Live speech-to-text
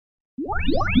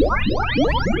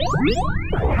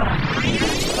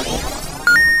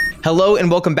Hello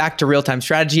and welcome back to Real Time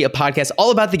Strategy, a podcast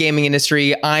all about the gaming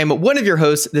industry. I'm one of your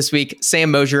hosts this week,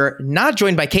 Sam Mosier, not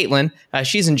joined by Caitlin.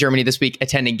 She's in Germany this week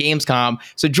attending Gamescom.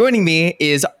 So joining me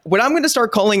is what I'm going to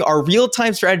start calling our Real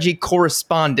Time Strategy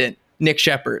correspondent, Nick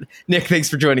Shepard. Nick, thanks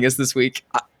for joining us this week.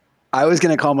 I was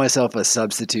going to call myself a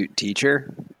substitute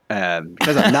teacher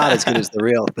because I'm not as good as the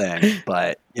real thing.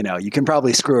 But, you know, you can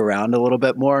probably screw around a little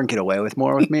bit more and get away with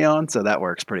more with me on. So that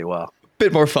works pretty well.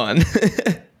 Bit more fun.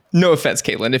 No offense,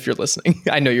 Caitlin, if you're listening.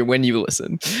 I know you're when you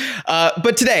listen.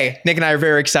 But today, Nick and I are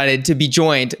very excited to be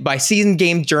joined by seasoned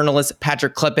game journalist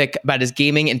Patrick Klepek about his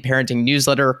gaming and parenting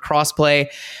newsletter, Crossplay.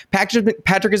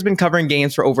 Patrick has been covering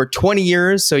games for over 20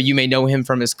 years, so you may know him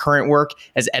from his current work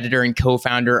as editor and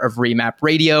co-founder of Remap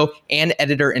Radio and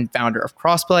editor and founder of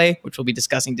Crossplay, which we'll be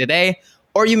discussing today.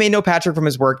 Or you may know Patrick from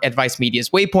his work at Vice Media's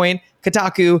Waypoint,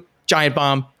 Kotaku, Giant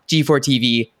Bomb, G4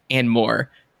 TV, and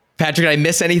more. Patrick, did I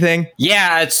miss anything?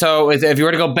 Yeah. So if you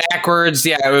were to go backwards,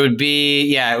 it would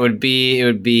be.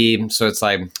 So it's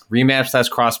like Remap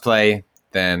 / Crossplay,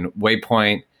 then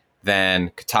Waypoint, then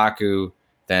Kotaku,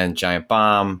 then Giant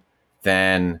Bomb,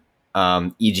 then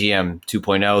EGM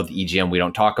 2.0, the EGM we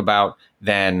don't talk about,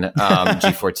 then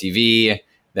G4 TV,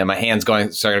 then my hand's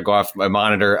starting to go off my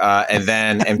monitor, and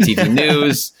then MTV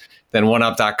News, then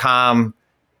OneUp.com.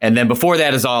 And then before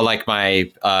that is all like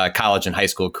my college and high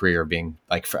school career being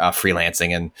like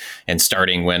freelancing and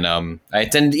starting when I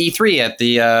attended E3 at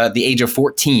the age of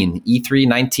 14, E3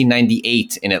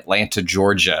 1998 in Atlanta,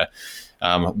 Georgia,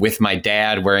 with my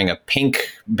dad wearing a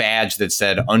pink badge that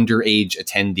said underage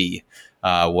attendee.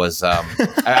 I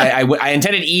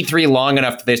attended E3 long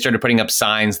enough that they started putting up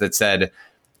signs that said,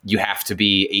 you have to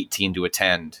be 18 to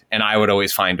attend. And I would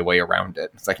always find a way around it.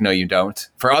 It's like, no, you don't.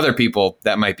 For other people,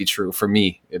 that might be true. For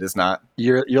me, it is not.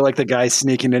 You're like the guy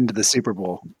sneaking into the Super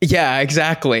Bowl. Yeah,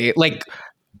 exactly. Like,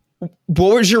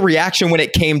 what was your reaction when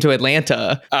it came to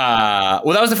Atlanta? Well,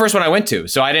 that was the first one I went to.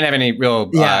 So I didn't have any real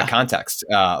context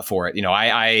for it. You know,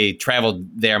 I traveled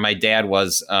there. My dad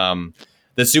was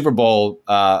the Super Bowl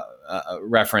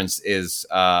reference is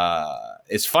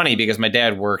funny because my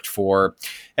dad worked for,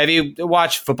 have you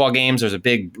watched football games? There's a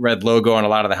big red logo on a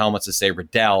lot of the helmets that say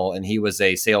Riddell, and he was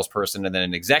a salesperson and then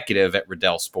an executive at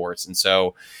Riddell Sports. And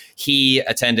so he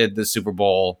attended the Super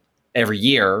Bowl every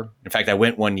year. In fact, I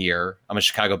went one year. I'm a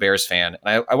Chicago Bears fan.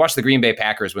 I watched the Green Bay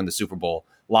Packers win the Super Bowl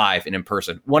live and in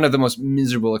person. One of the most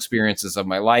miserable experiences of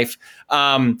my life.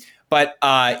 But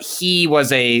he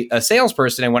was a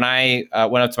salesperson. And when I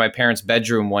went up to my parents'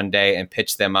 bedroom one day and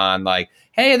pitched them on like,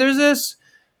 hey, there's this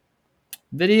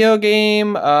video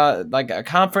game, like a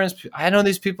conference. I know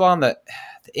these people on the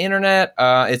internet.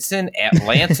 It's in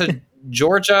Atlanta,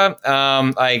 Georgia.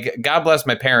 Like, God bless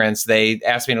my parents. They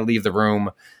asked me to leave the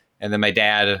room. And then my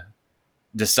dad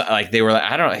they were like,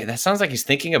 I don't know. That sounds like he's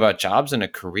thinking about jobs and a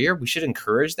career. We should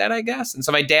encourage that, I guess. And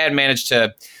so my dad managed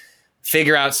to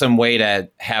figure out some way to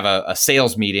have a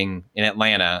sales meeting in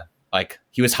Atlanta. Like,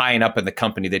 he was high enough in the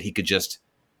company that he could just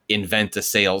invent a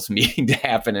sales meeting to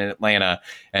happen in Atlanta.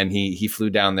 And he flew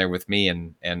down there with me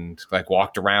and like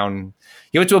walked around.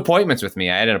 He went to appointments with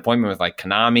me. I had an appointment with like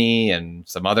Konami and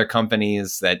some other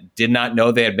companies that did not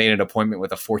know they had made an appointment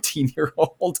with a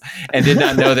 14-year-old and did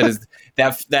not know that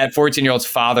that 14-year-old's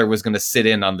father was going to sit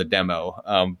in on the demo.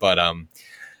 But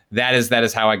that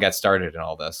is how I got started in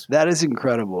all this. That is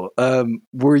incredible.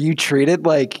 Were you treated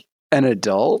like an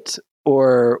adult?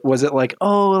 Or was it like,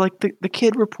 oh, like the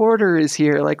kid reporter is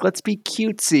here, like, let's be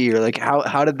cutesy? Or like,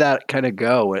 how did that kind of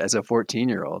go as a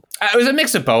 14-year-old? It was a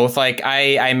mix of both. Like,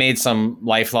 I made some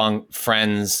lifelong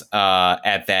friends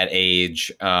at that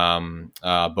age,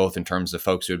 both in terms of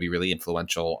folks who would be really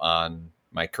influential on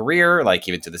my career, like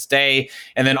even to this day.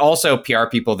 And then also PR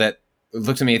people that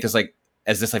looked at me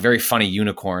as this very funny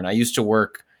unicorn. I used to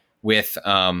work with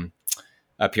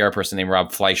a PR person named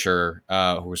Rob Fleischer,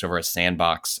 who was over at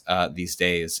Sandbox these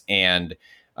days. And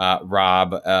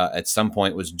Rob, at some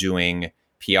point, was doing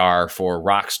PR for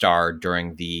Rockstar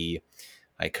during the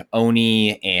like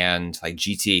Oni and like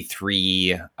GTA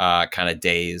 3 kind of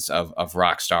days of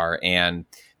Rockstar. And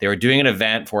they were doing an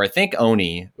event for, I think,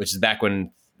 Oni, which is back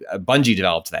when Bungie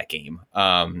developed that game.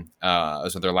 It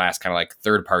was one of their last kind of like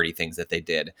third-party things that they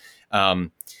did.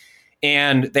 And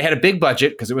they had a big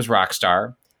budget because it was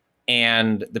Rockstar.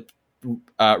 And the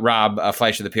Rob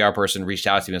Fleischer, the PR person, reached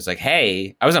out to me and was like,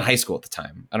 hey, I was in high school at the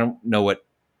time. I don't know what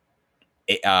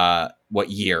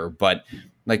year, but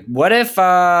like, what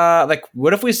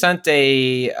if we sent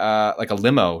a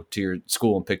limo to your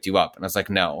school and picked you up? And I was like,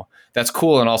 no, that's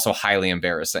cool and also highly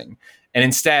embarrassing. And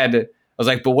instead I was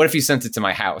like, but what if you sent it to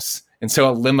my house? And so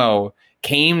a limo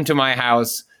came to my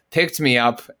house, picked me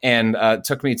up, and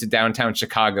took me to downtown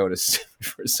Chicago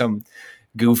for some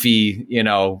goofy,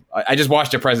 I just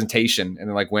watched a presentation and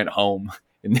then like went home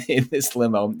in this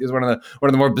limo. It was one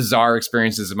of the more bizarre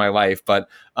experiences of my life. But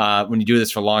when you do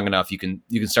this for long enough, you can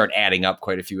start adding up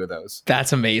quite a few of those.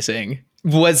 That's amazing.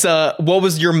 What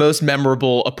was your most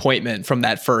memorable appointment from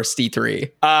that first E3?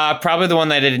 Probably the one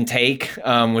that I didn't take,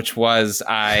 which was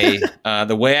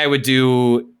the way I would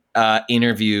do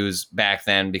interviews back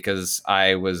then, because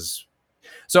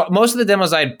so most of the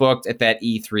demos I'd booked at that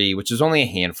E3, which was only a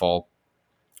handful,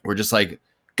 were just like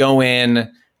go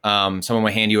in, someone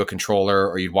would hand you a controller,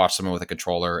 or you'd watch someone with a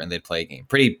controller and they'd play a game.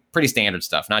 Pretty standard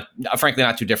stuff. Frankly,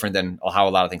 not too different than how a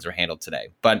lot of things are handled today.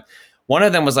 But one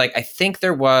of them was like, I think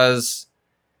there was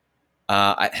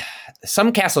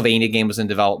some Castlevania game was in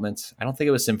development. I don't think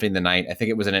it was Symphony of the Night. I think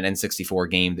it was in an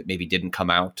N64 game that maybe didn't come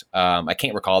out. I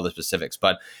can't recall the specifics,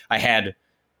 but I had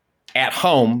at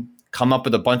home come up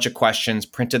with a bunch of questions,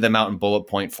 printed them out in bullet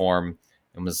point form,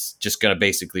 and was just going to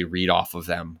basically read off of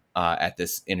them at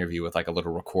this interview with like a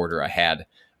little recorder I had.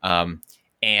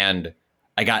 And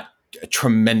I got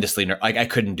tremendously like I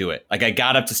couldn't do it. Like I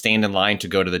got up to stand in line to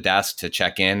go to the desk to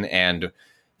check in, and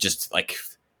just like,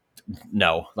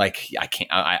 no, like I can't,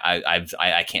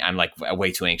 I can't, I'm like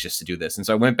way too anxious to do this. And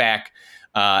so I went back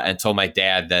and told my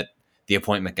dad that the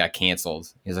appointment got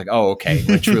canceled. He's like, oh, okay.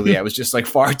 But truly, I was just like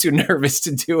far too nervous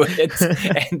to do it.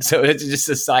 And so I just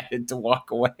decided to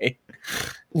walk away.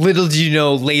 Little did you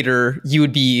know later you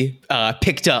would be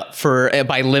picked up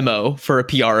by limo for a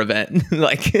PR event.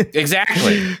 Like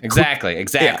Exactly.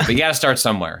 Yeah. But you got to start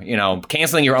somewhere,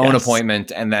 canceling your own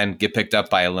appointment and then get picked up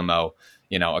by a limo,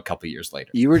 a couple years later.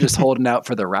 You were just holding out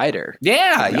for the rider.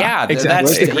 Yeah.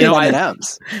 Exactly.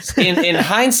 In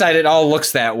hindsight, it all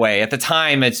looks that way. At the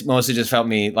time, it's mostly just felt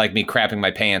me crapping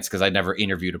my pants because I'd never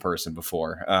interviewed a person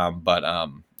before.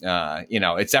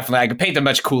 It's definitely, I could paint a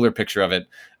much cooler picture of it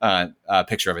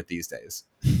these days.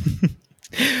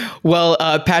 Well,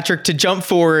 Patrick, to jump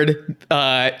forward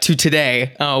to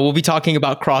today, we'll be talking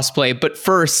about crossplay. But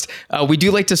first, we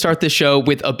do like to start the show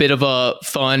with a bit of a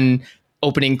fun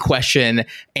opening question.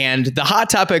 And the hot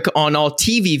topic on all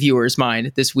TV viewers'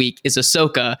 mind this week is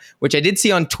Ahsoka, which I did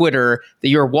see on Twitter that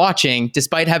you're watching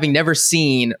despite having never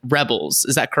seen Rebels.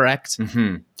 Is that correct?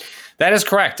 Mm-hmm. That is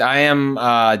correct. I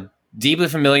am deeply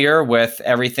familiar with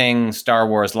everything Star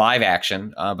Wars live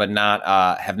action, but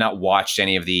have not watched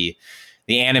any of the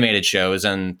animated shows.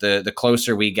 And the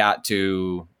closer we got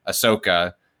to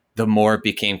Ahsoka, the more it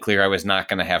became clear I was not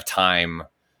going to have time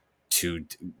to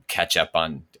catch up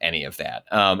on any of that.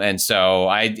 And so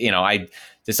I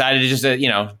decided to just,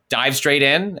 dive straight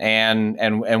in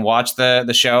and watch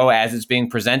the show as it's being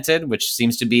presented, which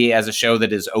seems to be as a show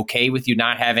that is okay with you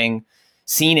not having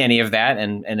seen any of that.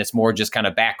 And it's more just kind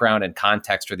of background and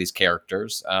context for these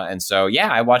characters. And so,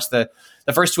 I watched the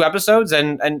first two episodes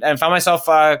and found myself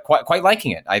quite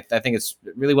liking it. I think it's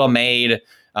really well made.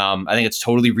 I think it's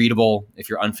totally readable if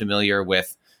you're unfamiliar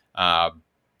with,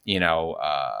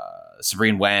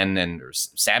 Sabine Wen and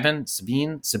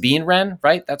Sabine Wren,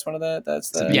 right? That's one of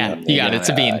the yeah, you got it,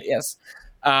 Sabine. Yes.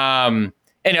 And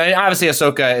obviously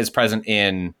Ahsoka is present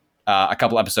in a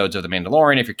couple episodes of The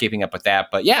Mandalorian if you're keeping up with that.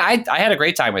 But yeah, I had a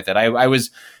great time with it. I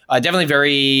was definitely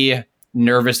very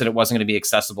nervous that it wasn't going to be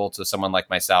accessible to someone like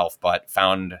myself, but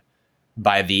found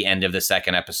by the end of the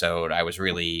second episode, I was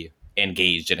really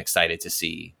engaged and excited to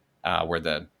see where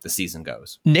the season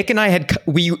goes. Nick and I had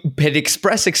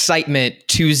expressed excitement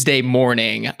Tuesday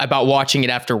morning about watching it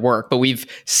after work, but we've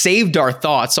saved our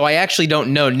thoughts. So I actually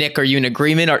don't know. Nick, are you in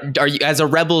agreement? Are you, as a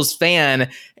Rebels fan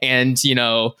and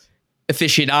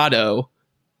aficionado,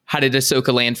 how did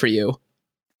Ahsoka land for you?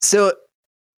 So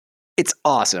it's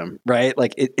awesome, right?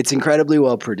 Like it's incredibly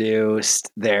well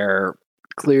produced. They're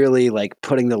clearly like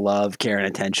putting the love, care, and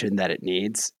attention that it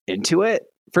needs into it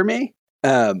for me.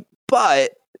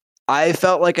 But I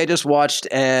felt like I just watched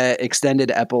an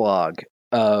extended epilogue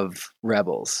of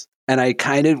Rebels, and I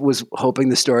kind of was hoping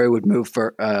the story would move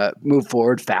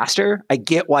forward faster. I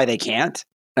get why they can't,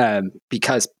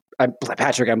 because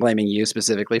Patrick, I'm blaming you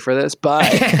specifically for this, but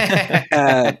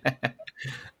I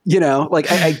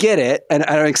get it, and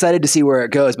I'm excited to see where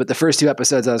it goes. But the first two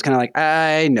episodes, I was kind of like,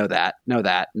 I know that.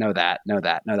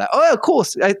 Oh, cool.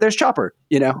 There's Chopper.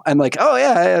 I'm like, oh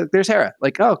yeah, there's Hera.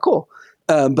 Like, oh, cool.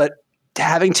 But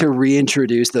having to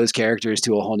reintroduce those characters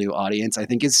to a whole new audience, I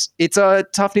think it's a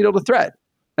tough needle to thread.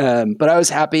 But I was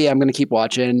happy. I'm going to keep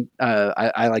watching.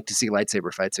 I like to see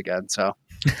lightsaber fights again, so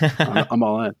I'm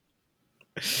all in.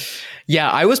 Yeah,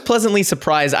 I was pleasantly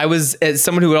surprised. I was, as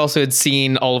someone who also had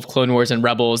seen all of Clone Wars and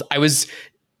Rebels, I was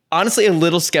honestly a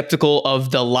little skeptical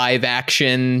of the live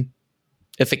action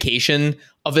ification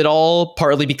of it all,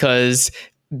 partly because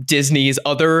Disney's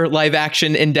other live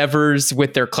action endeavors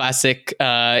with their classic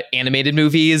animated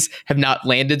movies have not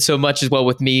landed so much as well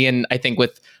with me, and I think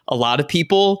with a lot of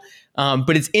people.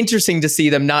 But it's interesting to see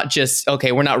them not just,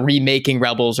 okay, we're not remaking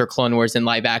Rebels or Clone Wars in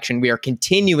live action. We are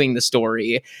continuing the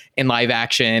story in live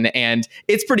action. And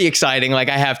it's pretty exciting, like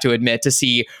I have to admit, to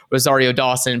see Rosario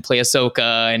Dawson play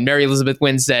Ahsoka and Mary Elizabeth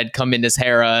Winstead come in as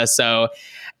Hera. So,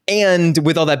 and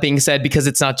with all that being said, because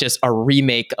it's not just a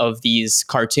remake of these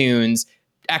cartoons,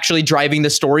 actually driving the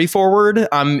story forward,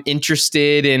 I'm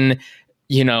interested in,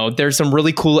 there's some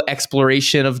really cool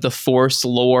exploration of the Force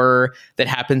lore that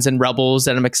happens in Rebels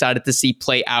that I'm excited to see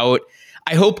play out.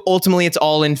 I hope ultimately it's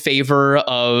all in favor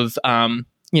of,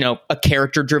 a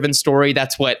character-driven story.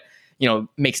 That's what,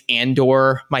 makes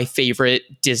Andor my favorite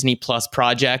Disney Plus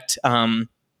project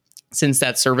since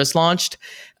that service launched.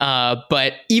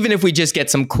 But even if we just get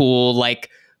some cool, like,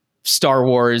 Star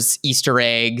Wars Easter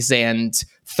eggs and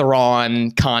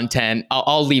Thrawn content,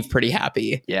 I'll leave pretty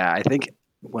happy. Yeah, I think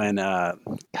when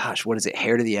what is it,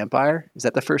 Heir to the Empire, is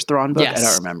that the first Thrawn book? Yes. I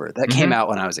don't remember. That came out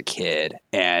when I was a kid,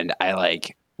 and I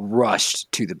like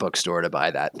rushed to the bookstore to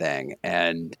buy that thing,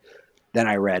 and then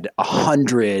I read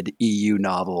 100 EU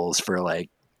novels for like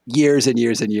years and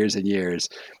years and years and years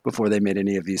before they made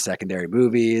any of these secondary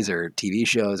movies or TV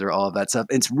shows or all of that stuff.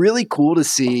 It's really cool to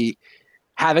see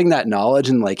having that knowledge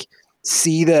and like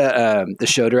see the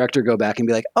show director go back and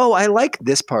be like, oh, I like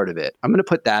this part of it, I'm going to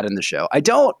put that in the show. I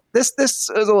don't, this is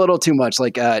a little too much.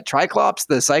 Like Triclops,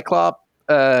 the Cyclop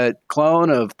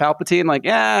clone of Palpatine, like,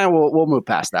 yeah, we'll move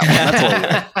past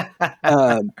that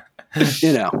one.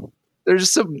 That's all. There's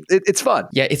just some, it's fun.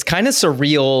 Yeah, it's kind of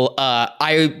surreal.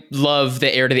 I love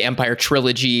the Heir to the Empire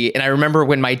trilogy. And I remember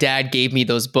when my dad gave me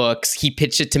those books, he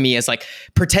pitched it to me as like,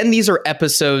 pretend these are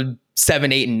episode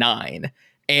 7, 8, and 9.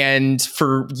 And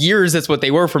for years, that's what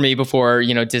they were for me before,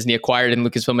 Disney acquired and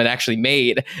Lucasfilm had actually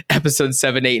made episodes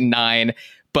 7, 8, and 9.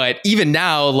 But even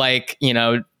now, like,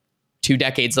 2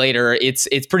 decades later, it's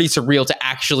pretty surreal to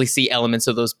actually see elements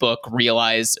of those books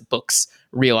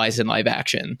realized in live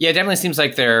action. Yeah, it definitely seems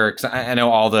like I know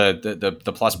all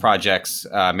the Plus projects,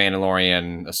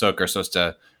 Mandalorian, Ahsoka, are supposed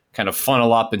to kind of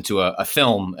funnel up into a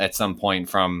film at some point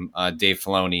from Dave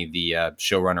Filoni, the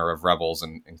showrunner of Rebels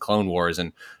and Clone Wars,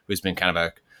 and who's been kind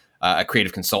of a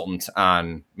creative consultant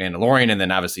on Mandalorian, and then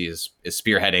obviously is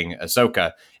spearheading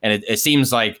Ahsoka. And it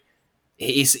seems like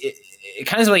it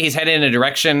kind of like he's headed in a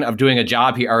direction of doing a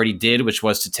job he already did, which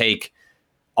was to take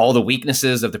all the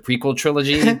weaknesses of the prequel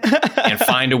trilogy and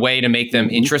find a way to make them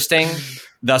interesting,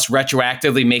 thus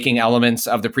retroactively making elements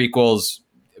of the prequels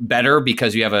better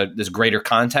because you have this greater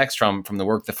context from the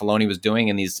work that Filoni was doing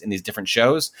in these different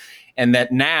shows. And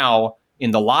that now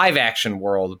in the live action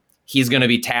world, he's going to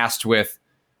be tasked with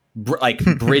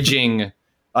bridging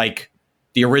like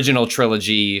the original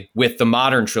trilogy with the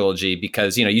modern trilogy,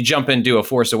 because, you jump into A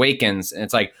Force Awakens and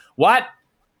it's like, what?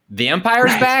 The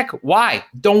Empire's back? Why?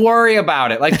 Don't worry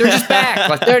about it. Like, they're just back.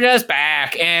 Like, they're just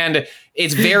back. And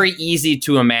it's very easy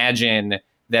to imagine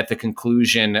that the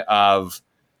conclusion of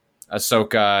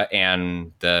Ahsoka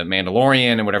and the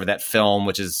Mandalorian and whatever that film,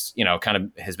 which is, kind of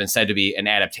has been said to be an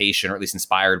adaptation or at least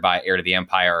inspired by Heir to the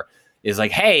Empire, is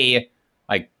like, hey,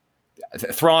 like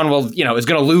Thrawn will, is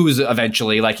going to lose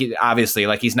eventually. Like, obviously,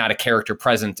 like he's not a character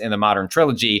present in the modern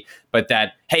trilogy, but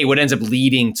that, hey, what ends up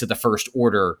leading to the First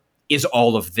Order is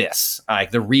all of this.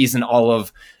 Like the reason all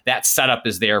of that setup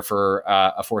is there for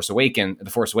The Force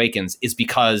Awakens is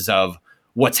because of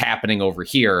what's happening over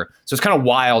here. So it's kind of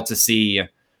wild to see.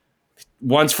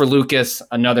 Once for Lucas,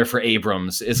 another for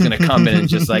Abrams is going to come in and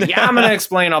just like, yeah, I'm going to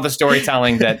explain all the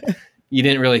storytelling that you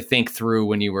didn't really think through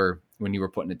when you were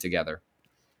putting it together.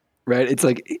 Right. It's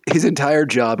like his entire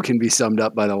job can be summed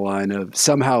up by the line of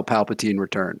somehow Palpatine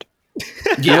returned.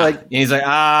 Yeah. And he's like,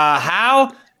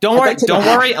 how? Don't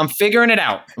worry. I'm figuring it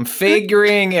out.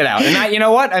 And you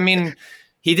know what? I mean,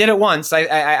 he did it once.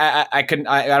 I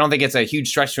don't think it's a huge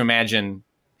stretch to imagine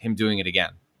him doing it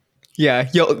again. Yeah,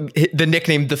 the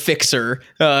nickname The Fixer.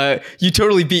 You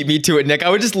totally beat me to it, Nick. I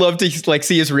would just love to like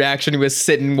see his reaction. He was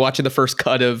sitting watching the first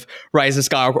cut of Rise of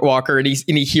Skywalker,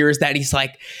 and he hears that. He's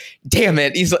like, "Damn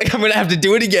it!" He's like, "I'm gonna have to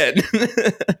do it again."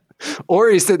 Or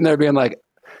he's sitting there being like,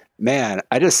 "Man,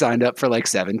 I just signed up for like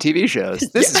 7 TV shows.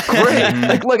 This is great.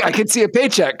 Like, look, I can see a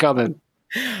paycheck coming.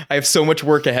 I have so much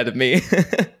work ahead of me."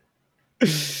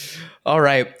 All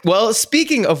right. Well,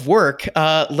 speaking of work,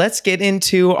 let's get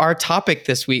into our topic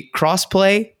this week: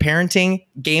 crossplay, parenting,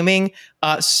 gaming.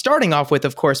 Starting off with,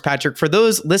 of course, Patrick, for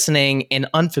those listening and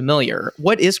unfamiliar,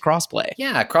 what is crossplay?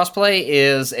 Yeah, crossplay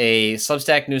is a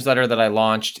Substack newsletter that I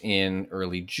launched in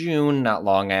early June, not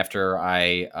long after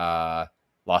I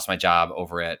lost my job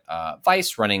over at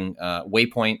Vice, running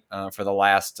Waypoint for the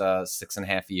last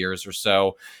 6.5 years or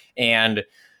so. And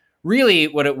really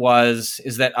what it was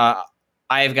is that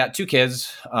I've got two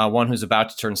kids, one who's about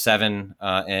to turn 7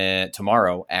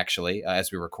 tomorrow, actually,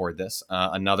 as we record this.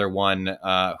 Another one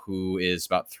who is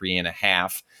about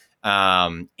 3.5.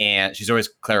 And she's always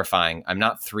clarifying, I'm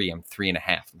not 3, I'm 3.5.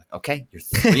 I'm like, okay, you're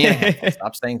 3.5. I'll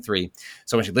stop saying 3.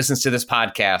 So when she listens to this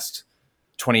podcast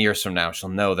 20 years from now, she'll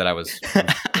know that I was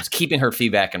keeping her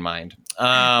feedback in mind.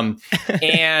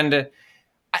 And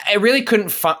I really couldn't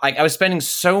find, like, I was spending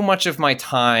so much of my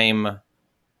time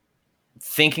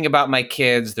thinking about my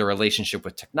kids, their relationship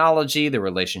with technology, their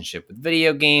relationship with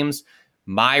video games,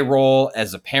 my role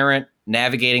as a parent,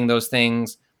 navigating those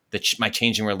things, my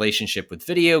changing relationship with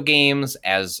video games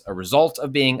as a result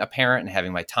of being a parent and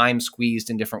having my time squeezed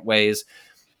in different ways,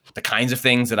 the kinds of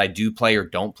things that I do play or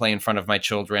don't play in front of my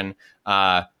children.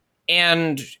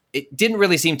 And it didn't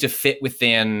really seem to fit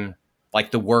within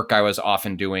like the work I was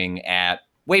often doing at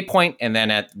Waypoint, and then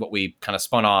at what we kind of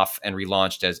spun off and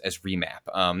relaunched as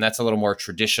Remap. That's a little more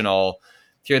traditional.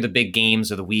 Here are the big games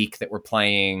of the week that we're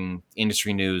playing,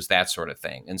 industry news, that sort of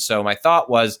thing. And so my thought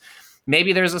was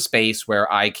maybe there's a space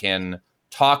where I can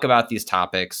talk about these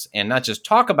topics and not just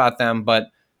talk about them, but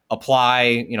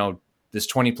apply, this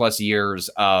 20 plus years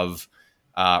of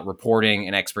reporting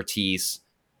and expertise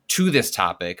to this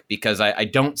topic, because I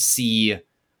don't see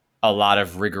a lot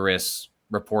of rigorous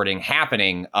reporting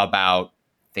happening about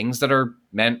things that are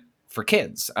meant for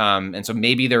kids. And so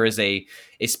maybe there is a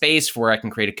space where I can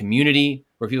create a community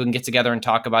where people can get together and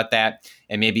talk about that.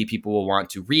 And maybe people will want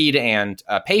to read and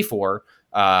pay for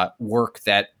work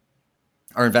that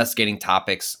are investigating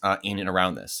topics in and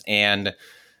around this. And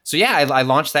so, yeah, I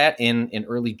launched that in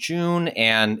early June,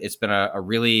 and it's been a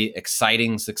really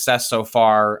exciting success so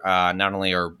far. Not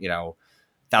only are,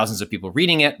 thousands of people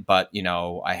reading it, but,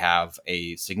 I have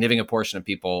a significant portion of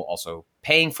people also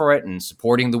paying for it and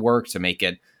supporting the work to make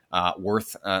it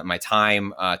worth my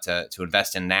time to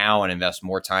invest in now and invest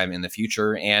more time in the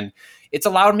future. And it's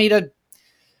allowed me to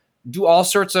do all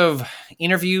sorts of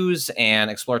interviews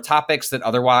and explore topics that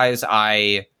otherwise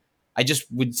I just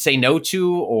would say no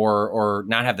to or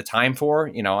not have the time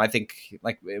for. I think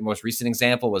like the most recent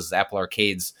example was Apple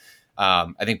Arcade's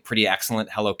I think pretty excellent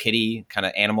Hello Kitty kind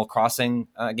of Animal Crossing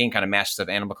game, kind of mashes up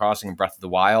Animal Crossing and Breath of the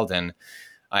Wild. And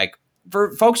like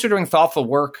for folks who are doing thoughtful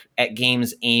work at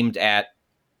games aimed at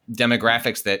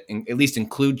demographics that at least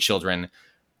include children,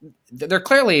 they're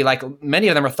clearly, like, many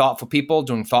of them are thoughtful people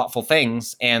doing thoughtful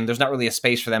things, and there's not really a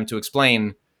space for them to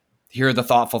explain, here are the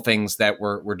thoughtful things that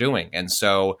we're doing. And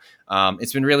so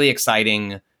it's been really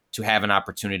exciting to have an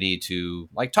opportunity to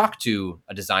like talk to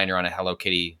a designer on a Hello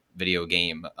Kitty video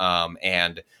game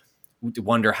and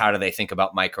wonder how do they think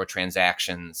about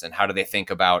microtransactions and how do they think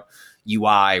about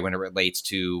UI when it relates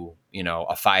to,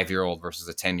 a 5-year-old versus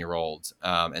a 10-year-old.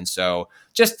 And so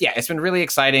just, yeah, it's been really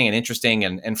exciting and interesting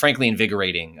and frankly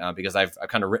invigorating because I've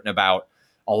kind of written about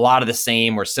a lot of the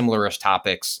same or similar-ish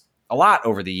topics a lot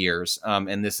over the years.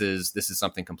 And this is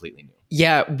something completely new.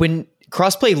 Yeah. When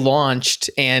Crossplay launched,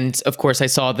 and of course I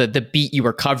saw the beat you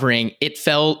were covering, it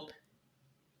felt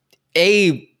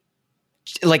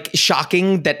like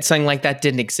shocking that something like that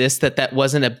didn't exist, that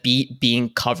wasn't a beat being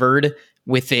covered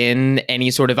within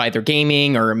any sort of either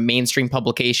gaming or mainstream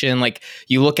publication. Like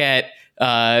you look at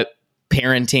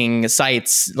parenting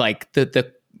sites, like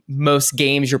the most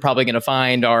games you're probably going to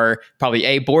find are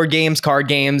probably board games, card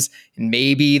games, and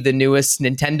maybe the newest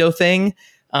Nintendo thing.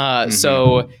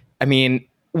 So, I mean,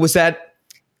 was that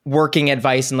working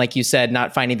advice and, like you said,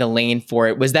 not finding the lane for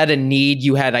it? Was that a need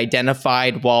you had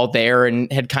identified while there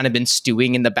and had kind of been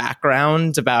stewing in the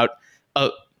background about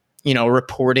a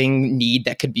reporting need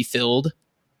that could be filled?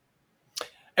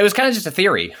 It was kind of just a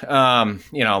theory,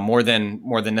 more than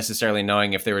necessarily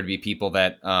knowing if there would be people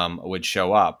that would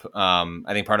show up. I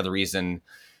think part of the reason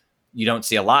you don't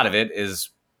see a lot of it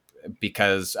is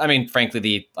because, I mean, frankly,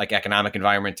 the economic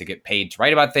environment to get paid to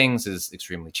write about things is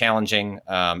extremely challenging.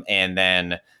 And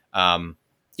then, how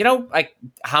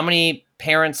many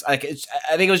parents? I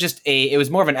think it was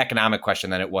more of an economic question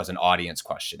than it was an audience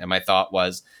question. And my thought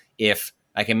was, if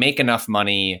I can make enough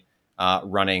money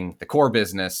running the core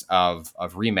business of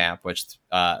Remap, which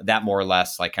that more or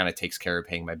less kind of takes care of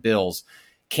paying my bills,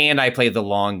 can I play the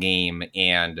long game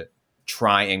and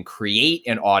try and create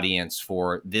an audience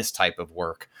for this type of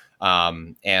work?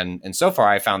 And so far,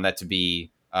 I found that to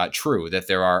be true, that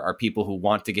there are people who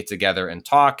want to get together and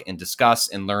talk and discuss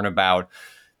and learn about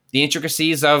the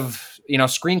intricacies of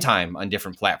screen time on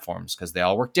different platforms, because they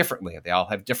all work differently. They all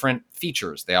have different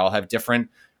features. They all have different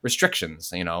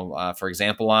restrictions. For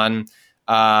example, on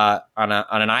on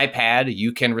an iPad,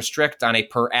 you can restrict on a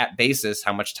per app basis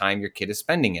how much time your kid is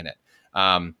spending in it.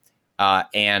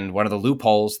 And one of the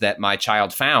loopholes that my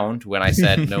child found when I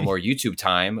said no more YouTube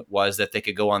time was that they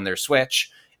could go on their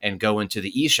Switch and go into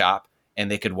the eShop and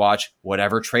they could watch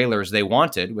whatever trailers they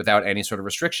wanted without any sort of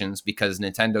restrictions, because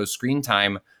Nintendo's screen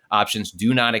time options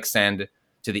do not extend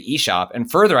to the eShop. And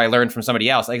further, I learned from somebody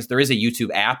else, like there is a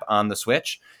YouTube app on the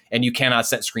Switch, and you cannot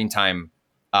set screen time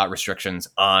restrictions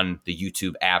on the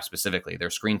YouTube app specifically. Their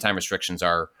screen time restrictions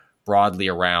are broadly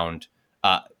around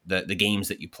the games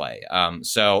that you play.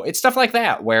 So it's stuff like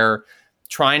that where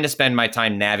trying to spend my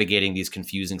time navigating these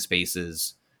confusing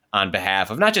spaces on behalf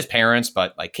of not just parents,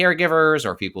 but like caregivers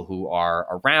or people who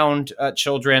are around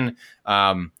children,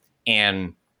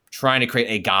 and trying to create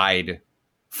a guide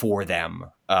for them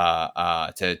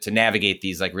to navigate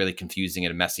these like really confusing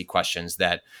and messy questions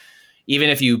that even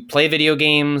if you play video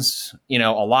games, a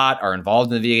lot, are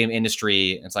involved in the video game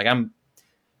industry, it's like I'm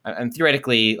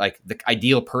theoretically like the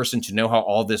ideal person to know how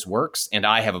all this works, and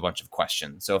I have a bunch of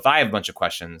questions. So if I have a bunch of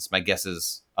questions, my guess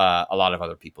is a lot of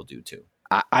other people do too.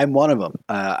 I'm one of them.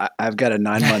 I've got a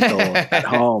 9-month-old at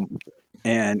home,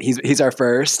 and he's our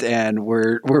first, and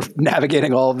we're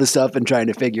navigating all of this stuff and trying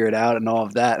to figure it out and all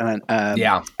of that. And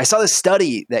I saw this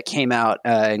study that came out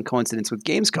in coincidence with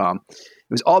Gamescom.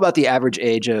 It was all about the average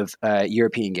age of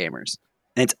European gamers,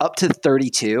 and it's up to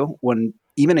 32. When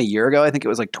even a year ago, I think it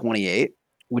was like 28,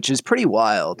 which is pretty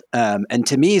wild. And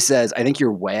to me, says I think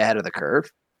you're way ahead of the curve.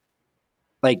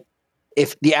 Like,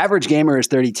 if the average gamer is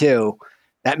 32,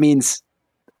 that means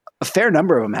a fair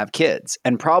number of them have kids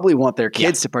and probably want their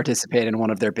kids to participate in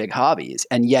one of their big hobbies.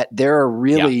 And yet there are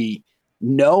really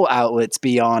no outlets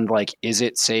beyond like, is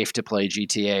it safe to play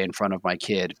GTA in front of my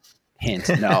kid? Hint,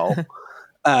 no.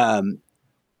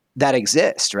 That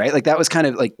exist, right? Like that was kind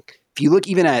of like, if you look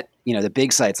even at, the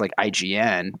big sites like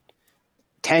IGN,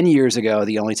 10 years ago,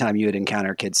 the only time you would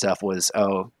encounter kid stuff was,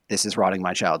 oh, this is rotting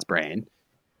my child's brain.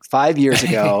 5 years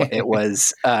ago, it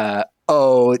was,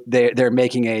 oh, they're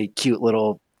making a cute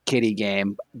little kiddie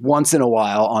game once in a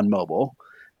while on mobile.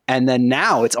 And then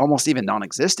now it's almost even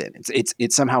non-existent.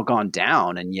 It's somehow gone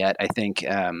down. And yet I think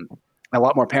a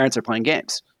lot more parents are playing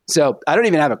games. So I don't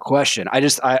even have a question.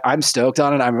 I'm stoked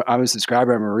on it. I'm a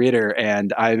subscriber, I'm a reader,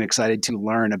 and I'm excited to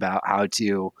learn about how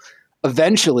to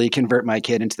eventually convert my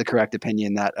kid into the correct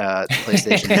opinion that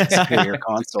PlayStation is a superior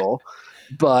console.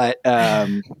 But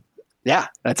yeah,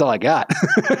 that's all I got.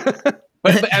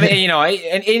 But I mean,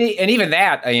 and even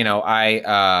that,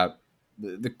 the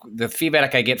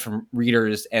feedback I get from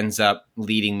readers ends up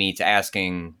leading me to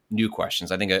asking new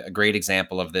questions. I think a great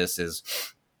example of this is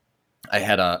I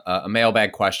had a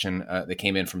mailbag question that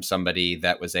came in from somebody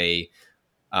that was like,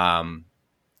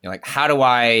 how do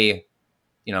I,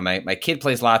 my kid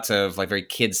plays lots of like very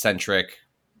kid centric,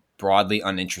 broadly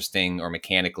uninteresting or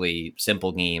mechanically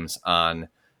simple games on,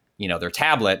 their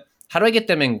tablet. How do I get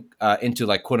them into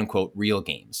like quote unquote real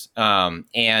games?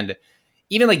 And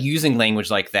even like using language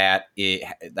like that, it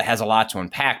has a lot to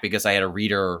unpack, because I had a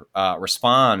reader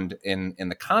respond in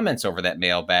the comments over that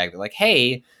mailbag. They're like,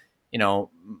 hey,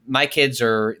 my kids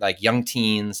are like young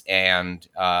teens, and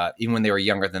even when they were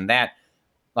younger than that,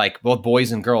 like both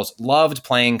boys and girls loved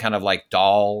playing kind of like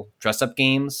doll dress up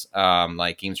games,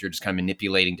 like games where you're just kind of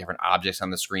manipulating different objects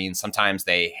on the screen. Sometimes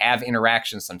they have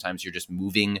interactions. Sometimes you're just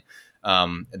moving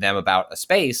them about a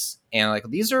space. And like,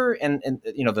 these are, and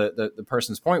the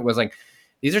person's point was like,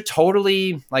 these are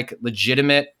totally like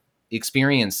legitimate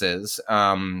experiences,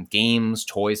 games,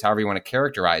 toys, however you want to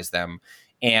characterize them.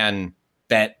 And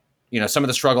that, some of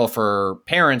the struggle for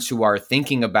parents who are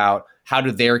thinking about how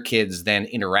do their kids then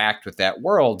interact with that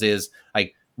world is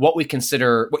like what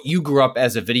you grew up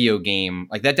as a video game,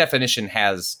 like that definition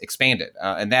has expanded.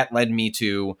 And that led me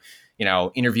to,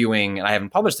 interviewing, and I haven't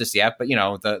published this yet, but,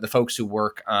 the folks who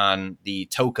work on the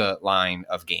Toka line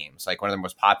of games, like one of the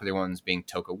most popular ones being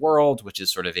Toka World, which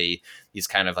is sort of these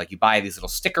kind of like, you buy these little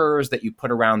stickers that you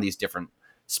put around these different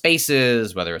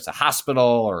spaces, whether it's a hospital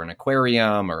or an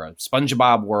aquarium or a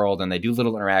SpongeBob world, and they do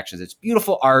little interactions. It's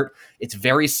beautiful art. It's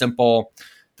very simple.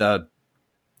 The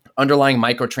underlying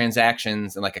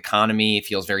microtransactions and like economy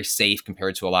feels very safe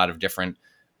compared to a lot of different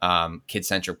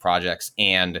kid-centric projects.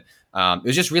 And it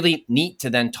was just really neat to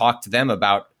then talk to them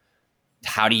about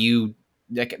how do you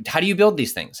build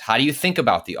these things? How do you think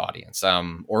about the audience?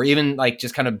 Or even like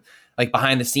just kind of like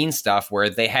behind the scenes stuff where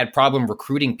they had problem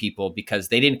recruiting people because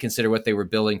they didn't consider what they were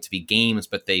building to be games,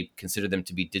 but they considered them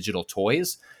to be digital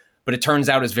toys. But it turns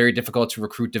out it's very difficult to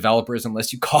recruit developers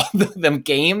unless you call them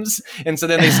games. And so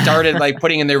then they started like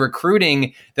putting in their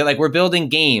recruiting that like, we're building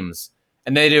games.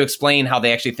 And they had to explain how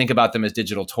they actually think about them as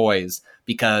digital toys,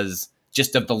 because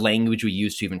just of the language we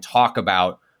use to even talk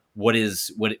about what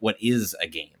is a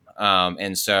game.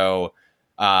 And so,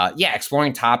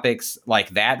 exploring topics like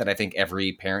that I think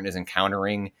every parent is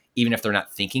encountering, even if they're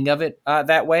not thinking of it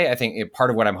that way. I think part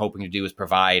of what I'm hoping to do is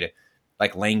provide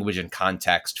like language and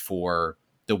context for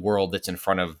the world that's in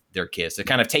front of their kids, to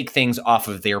kind of take things off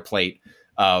of their plate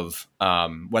of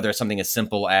whether it's something as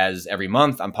simple as every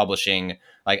month I'm publishing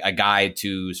like a guide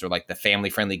to sort of like the family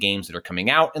friendly games that are coming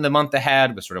out in the month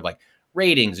ahead with sort of like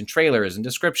ratings and trailers and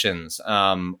descriptions,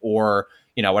 or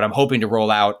what I'm hoping to roll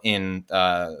out in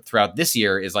throughout this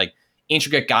year is like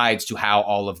intricate guides to how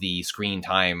all of the screen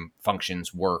time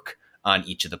functions work on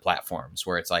each of the platforms,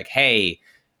 where it's like, hey,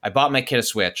 I bought my kid a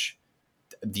Switch.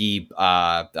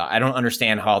 I don't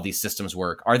understand how all these systems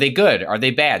work. Are they good? Are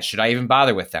they bad? Should I even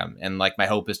bother with them? And like my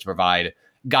hope is to provide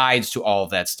guides to all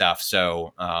of that stuff,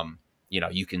 so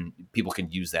people can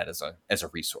use that as a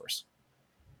resource.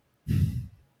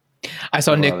 I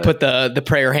saw Nick put the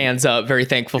prayer hands up. Very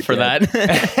thankful for that.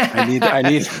 I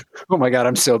need. Oh my God,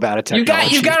 I'm so bad at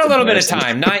technology. You've got a little bit of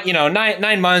time.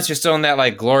 9 months. You're still in that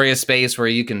like glorious space where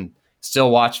you can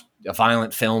still watch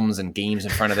violent films and games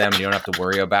in front of them, and you don't have to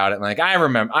worry about it. And like I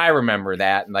remember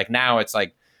that. And like now it's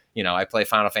like, I play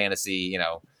Final Fantasy,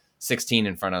 16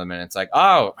 in front of them, and it's like,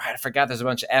 oh, I forgot there's a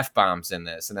bunch of F-bombs in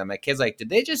this. And then my kid's like, did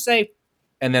they just say?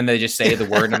 And then they just say the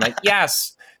word, and I'm like,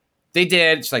 yes. They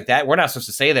did. It's like that. We're not supposed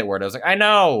to say that word. I was like, I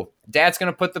know. Dad's going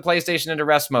to put the PlayStation into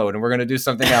rest mode and we're going to do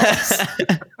something else.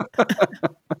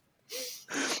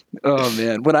 Oh,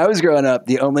 man. When I was growing up,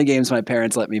 the only games my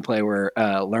parents let me play were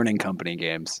learning company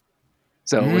games.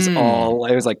 So it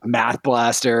was like Math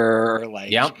Blaster or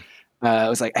like, it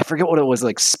was like, I forget what it was,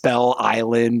 like Spell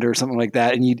Island or something like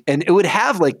that. And it would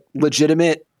have like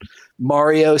legitimate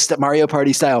Mario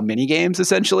Party style mini games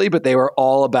essentially, but they were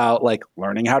all about like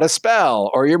learning how to spell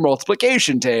or your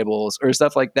multiplication tables or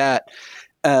stuff like that.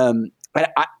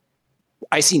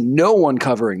 I see no one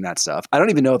covering that stuff. I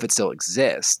don't even know if it still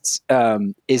exists.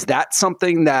 Is that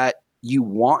something that you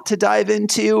want to dive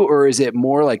into, or is it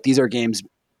more like these are games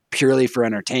purely for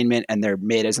entertainment and they're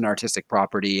made as an artistic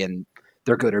property and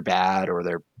they're good or bad,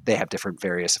 or they have different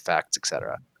various effects,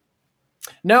 etc.?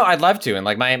 No, I'd love to. And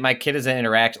like my kid is an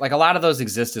interact, like a lot of those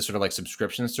exist as sort of like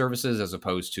subscription services, as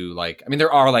opposed to like, I mean,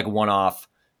 there are like one-off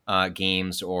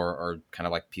games or kind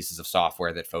of like pieces of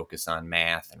software that focus on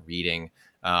math and reading.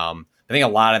 I think a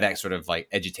lot of that sort of like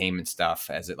edutainment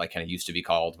stuff, as it like kind of used to be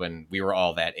called when we were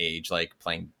all that age, like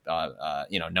playing,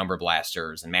 number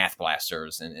blasters and math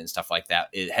blasters and stuff like that,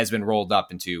 it has been rolled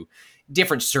up into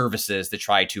different services that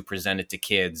try to present it to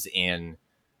kids in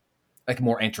like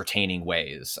more entertaining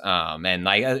ways. And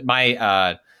my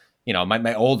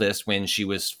oldest, when she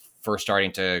was first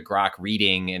starting to grok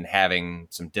reading and having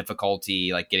some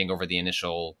difficulty, like getting over the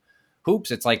initial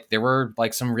hoops, it's like there were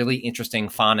like some really interesting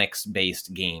phonics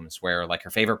based games where like her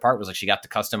favorite part was like she got to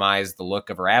customize the look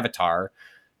of her avatar.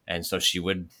 And so she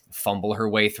would fumble her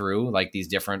way through like these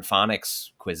different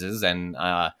phonics quizzes. And,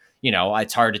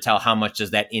 it's hard to tell how much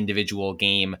does that individual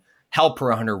game help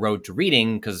her on her road to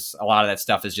reading, because a lot of that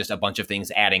stuff is just a bunch of things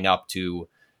adding up to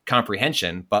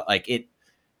comprehension. But like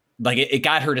it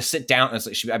got her to sit down and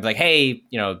I'd be like, hey,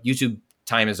 YouTube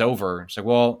time is over. She's like,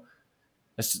 well,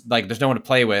 it's like there's no one to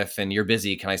play with and you're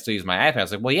busy. Can I still use my iPad? I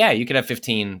was like, well, yeah, you could have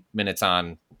 15 minutes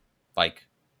on like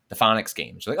the phonics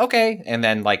game. She's like, okay. And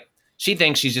then like she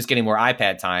thinks she's just getting more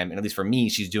iPad time, and at least for me,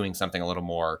 she's doing something a little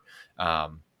more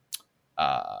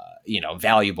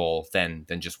valuable than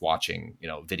just watching,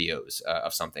 videos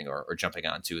of something or jumping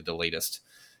onto the latest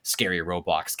scary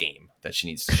Roblox game that she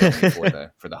needs to show me for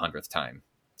the 100th time.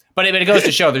 But it goes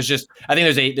to show I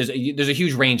think there's a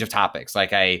huge range of topics.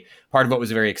 Like part of what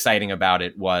was very exciting about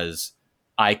it was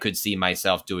I could see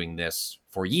myself doing this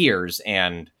for years,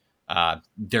 and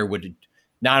there would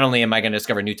not only am I going to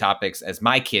discover new topics as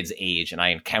my kids age and I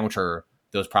encounter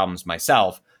those problems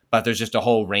myself, but there's just a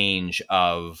whole range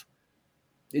of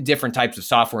different types of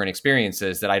software and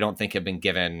experiences that I don't think have been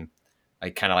given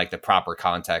like kind of like the proper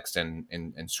context and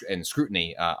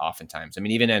scrutiny oftentimes. I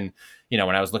mean, even in,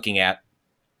 when I was looking at,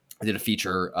 I did a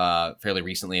feature fairly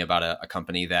recently about a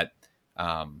company that,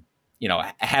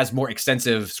 has more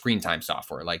extensive screen time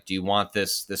software. Like, do you want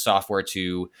this software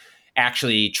to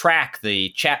actually track the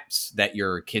chats that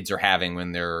your kids are having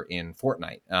when they're in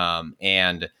Fortnite?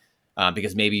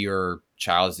 Because maybe your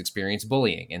child has experienced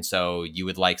bullying, and so you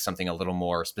would like something a little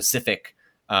more specific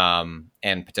and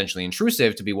potentially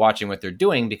intrusive to be watching what they're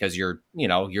doing, because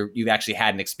you've actually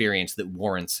had an experience that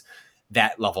warrants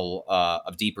that level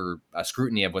of deeper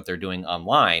scrutiny of what they're doing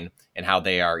online and how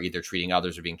they are either treating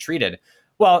others or being treated.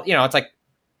 Well, it's like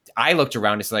I looked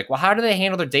around and it's like, well, how do they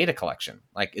handle their data collection?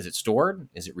 Like, is it stored?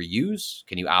 Is it reused?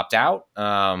 Can you opt out?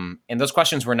 And those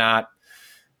questions were not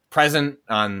present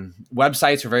on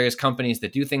websites for various companies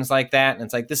that do things like that. And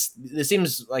it's like, this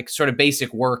seems like sort of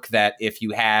basic work that if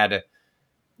you had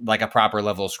like a proper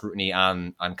level of scrutiny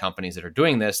on companies that are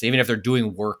doing this, even if they're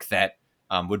doing work that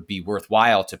would be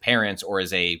worthwhile to parents or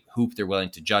is a hoop they're willing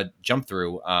to jump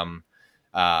through,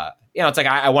 it's like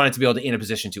I wanted to be able to in a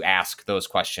position to ask those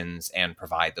questions and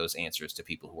provide those answers to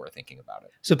people who are thinking about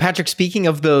it. So Patrick, speaking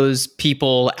of those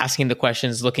people asking the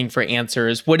questions, looking for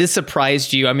answers, what has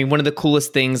surprised you? I mean, one of the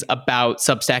coolest things about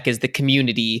Substack is the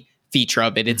community feature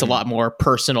of it. It's a lot more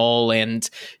personal and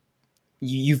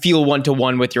you feel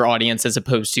one-to-one with your audience as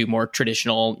opposed to more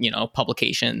traditional,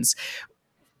 publications.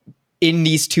 In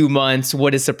these 2 months,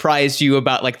 what has surprised you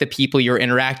about like the people you're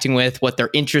interacting with, what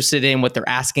they're interested in, what they're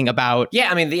asking about?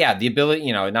 Yeah, I mean, the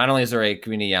ability, not only is there a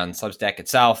community on Substack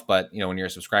itself, but, when you're a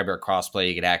subscriber at Crossplay,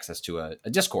 you get access to a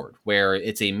Discord where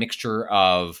it's a mixture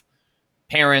of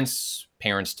parents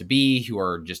to be who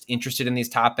are just interested in these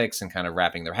topics and kind of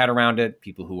wrapping their head around it,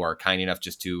 people who are kind enough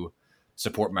just to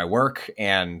support my work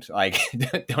and like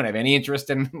don't have any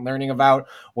interest in learning about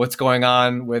what's going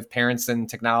on with parents and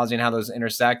technology and how those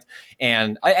intersect.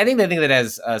 And I think the thing that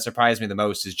has surprised me the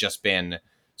most has just been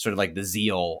sort of like the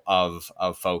zeal of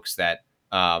folks that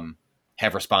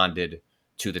have responded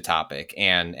to the topic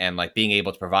and like being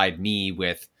able to provide me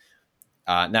with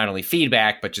not only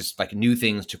feedback, but just like new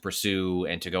things to pursue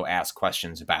and to go ask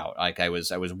questions about. Like I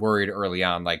was worried early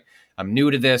on, like I'm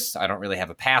new to this. I don't really have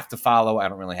a path to follow. I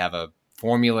don't really have a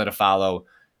formula to follow.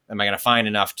 Am I going to find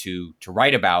enough to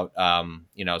write about, so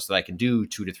that I can do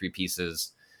 2 to 3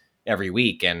 pieces every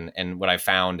week? And what I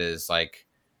found is like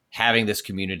having this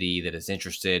community that is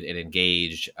interested and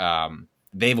engaged.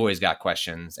 They've always got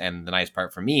questions. And the nice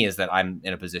part for me is that I'm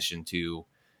in a position to,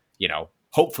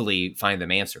 hopefully find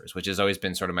them answers, which has always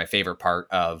been sort of my favorite part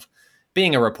of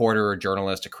being a reporter, a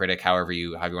journalist, a critic, however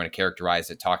you want to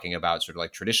characterize it, talking about sort of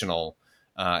like traditional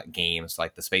games,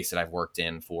 like the space that I've worked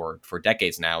in for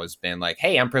decades now has been like,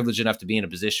 hey, I'm privileged enough to be in a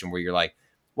position where you're like,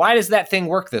 why does that thing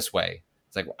work this way?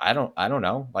 It's like, I don't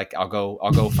know. Like, I'll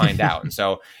go find out. And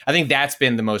so I think that's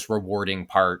been the most rewarding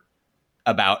part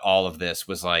about all of this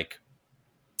was like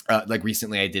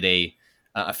recently I did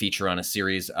a feature on a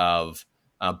series of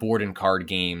board and card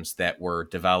games that were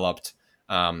developed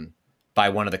by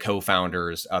one of the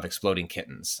co-founders of Exploding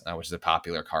Kittens, which is a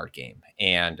popular card game.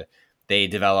 And they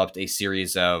developed a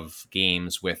series of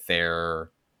games with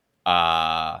their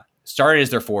started as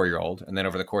their 4-year-old, and then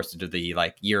over the course of the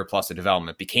like year plus of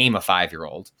development became a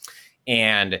 5-year-old.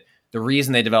 And the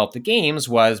reason they developed the games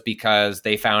was because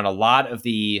they found a lot of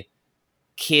the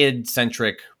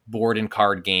kid-centric board and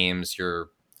card games, a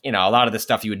lot of the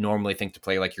stuff you would normally think to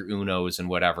play, like your Unos and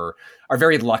whatever, are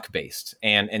very luck-based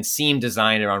and seem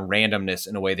designed around randomness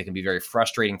in a way that can be very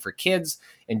frustrating for kids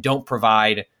and don't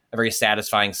provide a very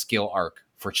satisfying skill arc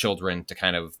for children to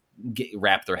kind of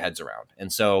wrap their heads around.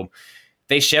 And so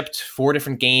they shipped 4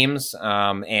 different games,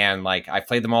 and like I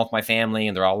played them all with my family,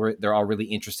 and they're all really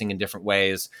interesting in different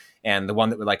ways. And the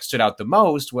one that like stood out the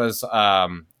most was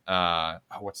I'll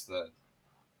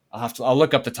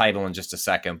look up the title in just a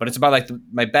second, but it's about like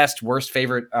my best worst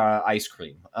favorite ice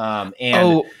cream. I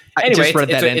just read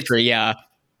that entry. Yeah.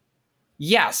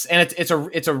 Yes, and it's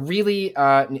a really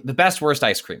the best worst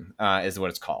ice cream is what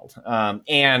it's called.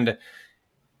 And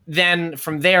then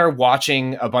from there,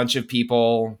 watching a bunch of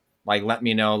people like let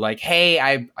me know like, hey,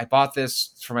 I bought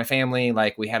this for my family.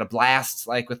 Like we had a blast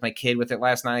like with my kid with it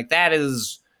last night. Like, that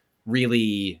is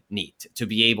really neat to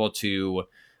be able to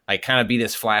like kind of be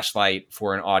this flashlight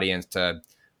for an audience to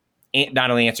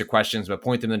not only answer questions but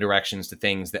point them in directions to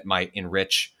things that might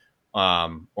enrich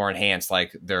or enhance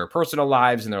like their personal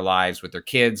lives and their lives with their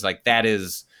kids. Like that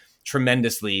is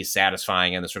tremendously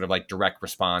satisfying and the sort of like direct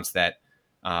response that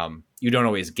you don't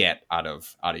always get out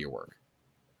of your work.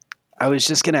 I was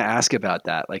just going to ask about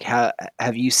that. Like, how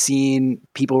have you seen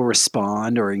people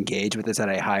respond or engage with this at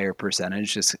a higher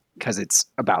percentage just because it's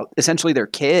about essentially their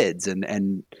kids and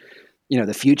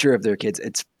the future of their kids?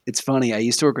 It's funny. I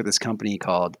used to work with this company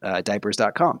called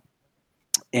diapers.com,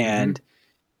 and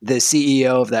the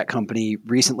CEO of that company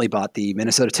recently bought the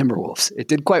Minnesota Timberwolves. It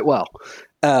did quite well.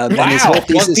 Wow. His whole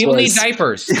thesis people need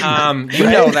diapers. You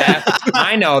know that.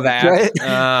 I know that.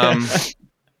 Right?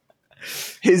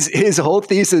 His whole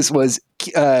thesis was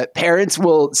parents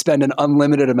will spend an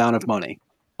unlimited amount of money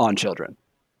on children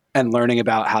and learning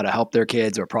about how to help their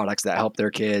kids or products that help their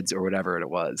kids or whatever it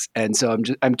was. And so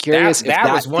I'm curious if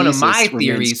that was one of my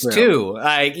theories too.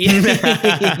 Like,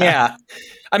 yeah.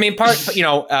 I mean,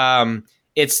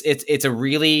 it's a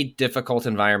really difficult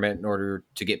environment in order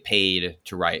to get paid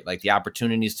to write. Like the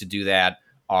opportunities to do that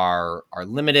are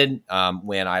limited.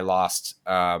 When I lost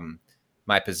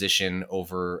my position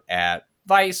over at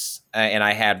Vice, and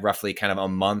I had roughly kind of a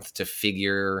month to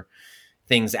figure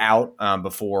things out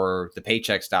before the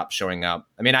paycheck stopped showing up.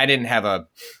 I mean, I did not have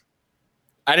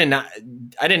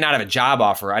a job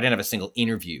offer. I didn't have a single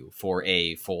interview for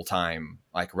a full-time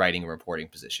like writing and reporting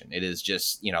position. It is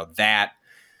just, that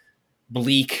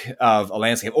bleak of a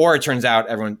landscape. Or it turns out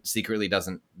everyone secretly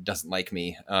doesn't like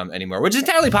me anymore, which is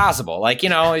entirely possible. Like, you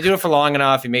do it for long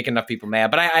enough, you make enough people mad.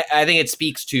 But I think it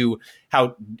speaks to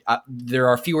how there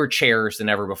are fewer chairs than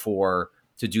ever before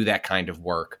to do that kind of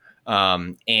work.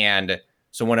 And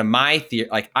so one of my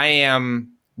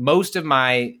most of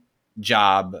my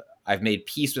job, I've made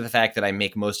peace with the fact that I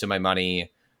make most of my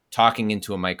money talking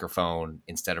into a microphone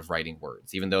instead of writing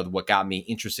words, even though what got me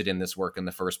interested in this work in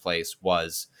the first place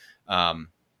was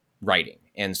writing.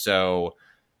 And so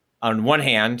on one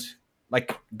hand,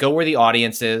 like, go where the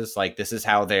audience is. Like, this is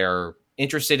how they're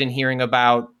interested in hearing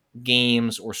about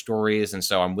games or stories. And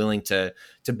so I'm willing to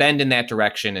bend in that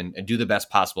direction and do the best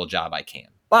possible job I can.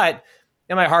 But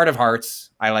in my heart of hearts,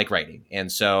 I like writing. And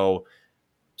so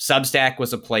Substack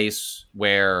was a place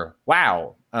where,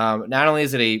 wow, not only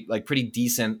is it a pretty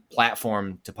decent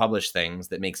platform to publish things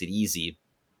that makes it easy,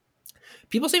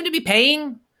 people seem to be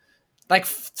paying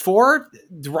for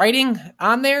writing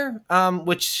on there,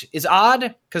 which is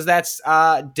odd because that's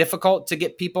difficult to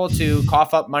get people to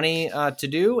cough up money to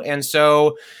do. And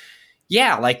so,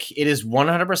 yeah, it is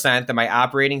 100% that my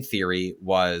operating theory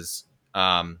was,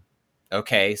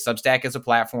 okay, Substack is a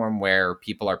platform where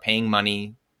people are paying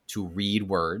money to read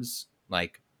words,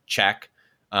 check.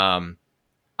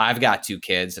 I've got 2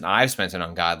 kids and I've spent an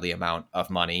ungodly amount of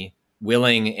money,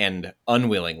 willing and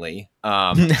unwillingly,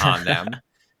 on them.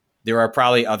 There are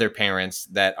probably other parents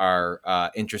that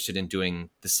are interested in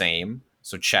doing the same.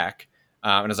 So check.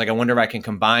 And I was like, I wonder if I can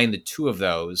combine the 2 of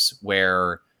those.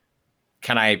 Where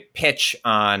can I pitch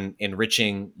on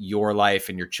enriching your life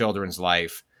and your children's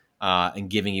life and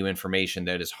giving you information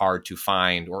that is hard to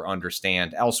find or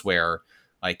understand elsewhere,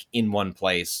 in one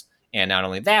place. And not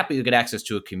only that, but you get access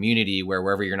to a community where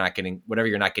whatever you're not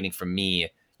getting from me,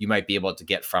 you might be able to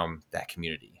get from that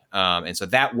community. And so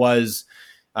that was,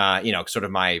 sort of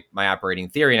my operating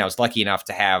theory. And I was lucky enough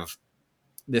to have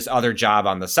this other job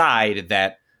on the side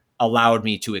that allowed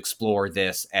me to explore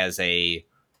this as a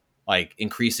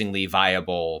increasingly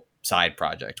viable side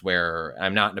project, where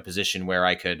I'm not in a position where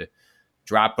I could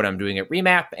drop what I'm doing at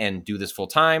Remap and do this full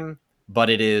time.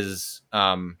 But it is,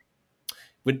 my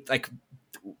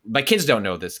kids don't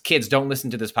know this. Kids, don't listen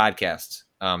to this podcast.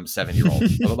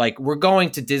 7-year-old, but we're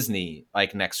going to Disney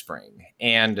next spring,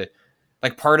 and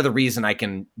part of the reason I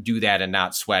can do that and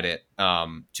not sweat it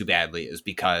too badly is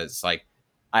because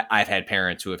I've had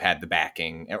parents who have had the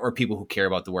backing, or people who care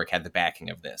about the work had the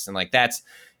backing of this, and that's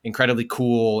incredibly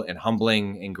cool and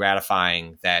humbling and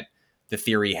gratifying that the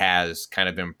theory has kind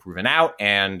of been proven out,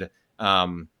 and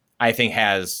I think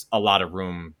has a lot of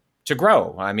room to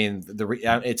grow. I mean,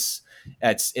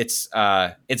 it's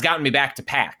gotten me back to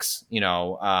PAX.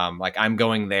 I'm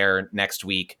going there next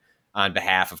week on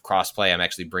behalf of Crossplay. I'm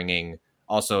actually bringing,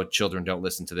 also, children, don't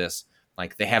listen to this.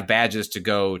 They have badges to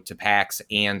go to PAX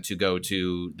and to go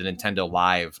to the Nintendo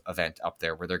Live event up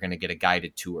there, where they're going to get a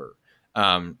guided tour.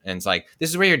 And it's this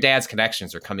is where your dad's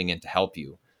connections are coming in to help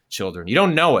you, children. You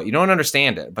don't know it, you don't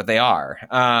understand it, but they are.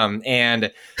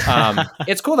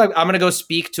 It's cool that I'm going to go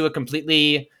speak to a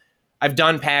completely. I've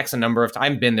done PAX a number of times. I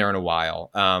haven't been there in a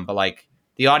while, but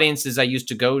the audiences I used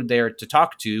to go there to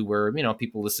talk to were,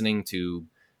 people listening to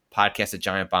podcasts at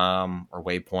Giant Bomb or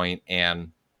Waypoint,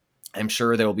 and I'm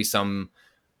sure there will be some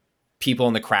people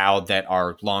in the crowd that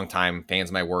are longtime fans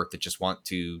of my work that just want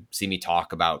to see me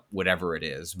talk about whatever it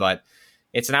is. But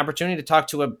it's an opportunity to talk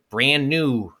to a brand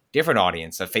new, different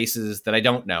audience of faces that I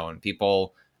don't know and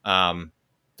people that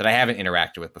I haven't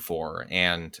interacted with before,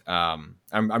 and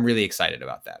I'm really excited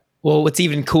about that. Well, what's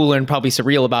even cooler and probably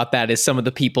surreal about that is some of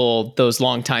the people, those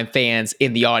longtime fans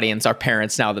in the audience, are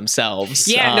parents now themselves.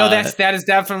 Yeah, no, that is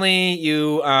definitely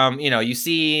you. You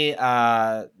see,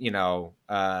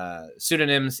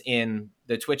 pseudonyms in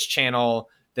the Twitch channel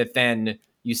that then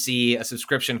you see a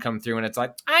subscription come through, and it's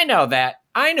I know that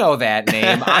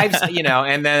name.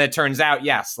 And then it turns out,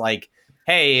 yes,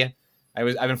 hey,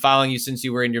 I've been following you since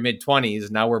you were in your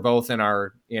mid-20s. Now we're both in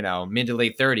our mid to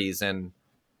late 30s, and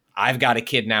I've got a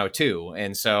kid now too.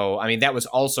 And so, I mean, that was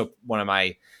also one of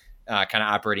my kind of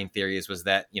operating theories, was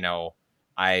that,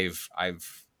 I've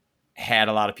had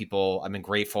a lot of people, I've been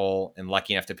grateful and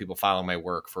lucky enough to people follow my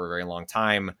work for a very long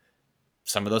time,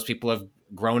 some of those people have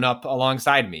grown up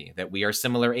alongside me, that we are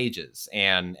similar ages,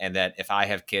 and that if I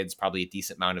have kids, probably a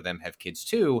decent amount of them have kids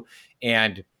too.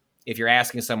 And if you're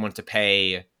asking someone to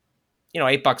pay,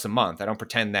 $8 a month, I don't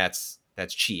pretend that's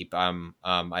cheap.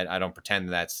 I don't pretend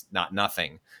that's not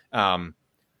nothing.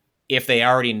 If they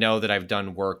already know that I've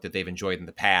done work that they've enjoyed in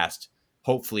the past,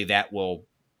 hopefully that will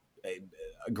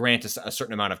grant us a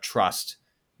certain amount of trust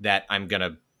that I'm going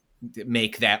to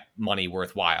make that money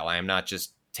worthwhile. I am not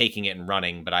just taking it and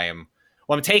running, but I'm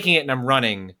taking it and I'm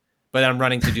running, but I'm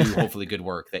running to do hopefully good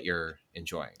work that you're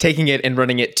enjoying. Taking it and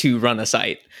running it to run a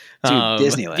site. To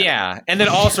Disneyland. Yeah. And then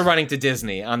also running to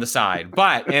Disney on the side.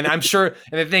 And I'm sure,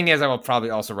 and the thing is, I will probably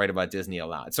also write about Disney a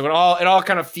lot. So it all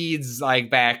kind of feeds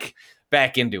like back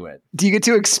into it. Do you get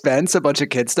to expense a bunch of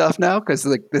kid stuff now? Because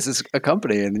like this is a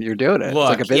company and you're doing it.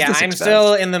 Look, it's like a business I'm expense.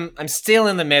 I'm still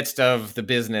in the midst of the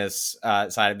business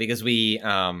side, because we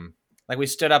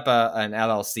stood up an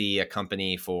LLC, a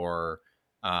company for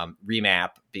Remap,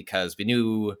 because we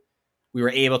knew we were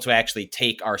able to actually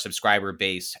take our subscriber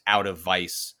base out of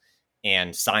Vice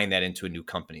and sign that into a new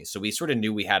company. So we sort of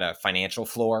knew we had a financial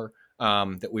floor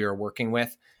that we were working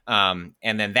with, and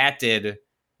then that did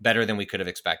better than we could have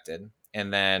expected.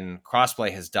 And then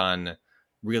Crossplay has done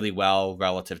really well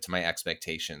relative to my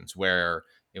expectations, where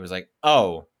it was like,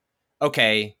 oh,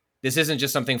 okay, this isn't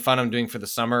just something fun I'm doing for the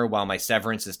summer while my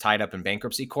severance is tied up in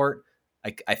bankruptcy court.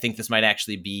 I think this might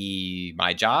actually be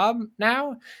my job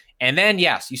now. And then,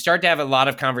 yes, you start to have a lot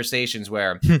of conversations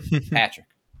where, Patrick,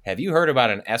 have you heard about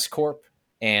an S Corp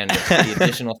and the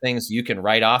additional things you can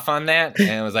write off on that? And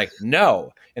I was like,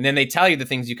 no. And then they tell you the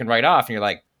things you can write off, and you're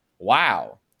like,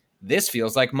 wow, this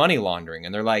feels like money laundering.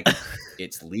 And they're like,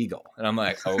 it's legal. And I'm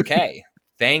like, okay,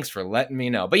 thanks for letting me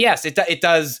know. But yes, it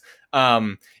does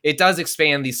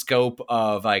expand the scope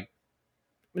of like,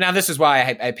 now this is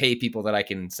why I pay people that I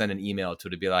can send an email to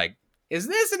be like, is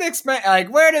this an expense?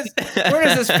 Like, where does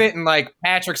this fit in like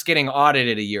Patrick's getting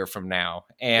audited a year from now?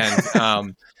 And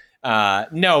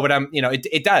no, but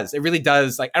it does. It really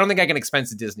does. Like, I don't think I can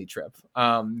expense a Disney trip.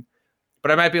 But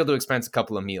I might be able to expense a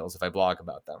couple of meals if I blog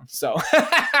about them. So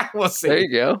we'll see. There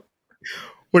you go.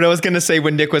 What I was going to say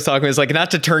when Nick was talking was like,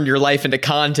 not to turn your life into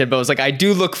content, but I was like, I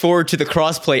do look forward to the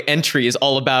Crossplay entries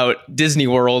all about Disney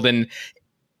World, and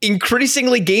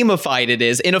increasingly gamified it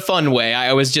is in a fun way.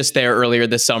 I was just there earlier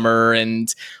this summer,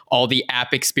 and all the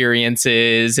app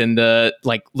experiences and the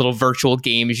like little virtual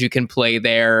games you can play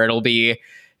there. It'll be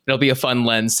a fun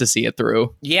lens to see it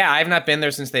through. Yeah, I've not been there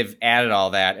since they've added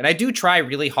all that. And I do try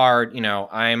really hard.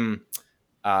 My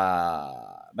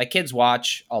kids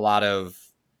watch a lot of,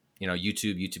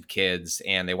 YouTube Kids,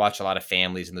 and they watch a lot of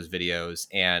families in those videos.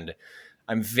 And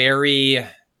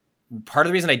part of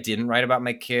the reason I didn't write about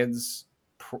my kids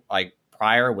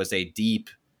prior was a deep,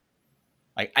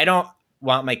 I don't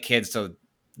want my kids to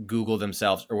Google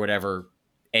themselves or whatever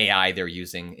AI they're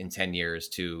using in 10 years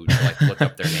to look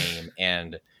up their name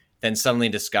and then suddenly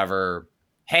discover,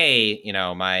 hey,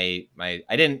 they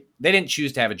didn't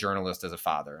choose to have a journalist as a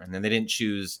father. And then they didn't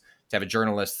choose to have a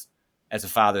journalist as a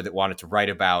father that wanted to write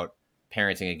about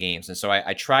parenting and games. And so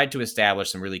I tried to establish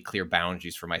some really clear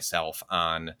boundaries for myself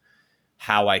on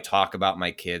how I talk about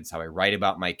my kids, how I write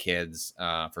about my kids.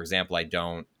 For example, I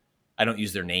don't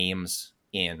use their names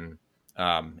in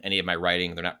any of my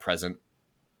writing. They're not present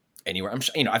anywhere. I'm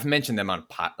sure, I've mentioned them on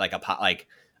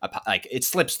it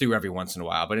slips through every once in a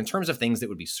while. But in terms of things that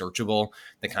would be searchable,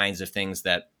 the kinds of things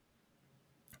that,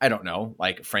 I don't know,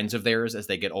 like friends of theirs as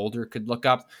they get older could look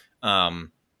up.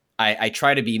 I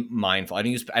try to be mindful. I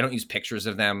don't use pictures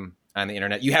of them on the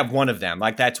internet. You have one of them.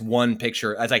 Like, that's one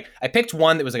picture. I picked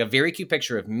one that was like a very cute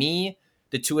picture of me,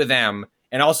 the two of them.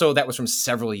 And also that was from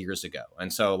several years ago.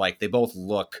 And so like they both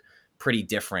look pretty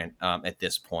different at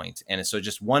this point. And so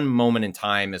just one moment in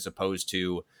time as opposed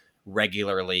to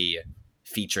regularly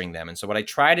featuring them. And so what I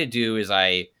try to do is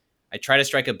I try to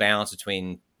strike a balance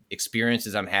between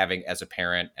experiences I'm having as a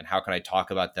parent and how can I talk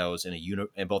about those in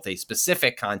both a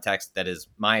specific context that is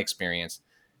my experience,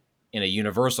 in a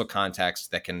universal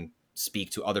context that can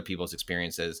speak to other people's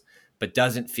experiences, but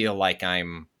doesn't feel like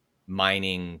I'm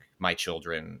mining my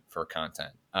children for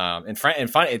content.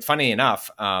 It's funny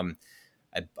enough. I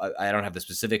don't have the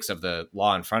specifics of the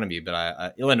law in front of me,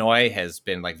 but Illinois has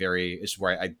been this is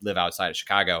where I live outside of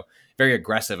Chicago, very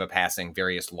aggressive at passing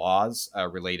various laws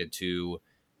related to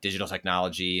digital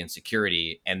technology and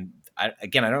security. And I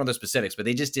don't know the specifics, but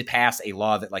they just did pass a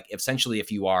law that like essentially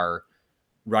if you are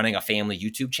running a family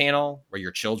YouTube channel where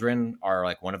your children are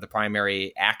like one of the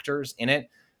primary actors in it,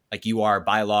 like you are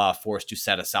by law forced to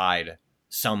set aside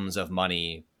sums of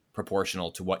money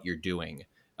proportional to what you're doing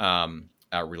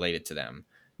related to them.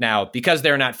 Now, because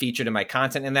they're not featured in my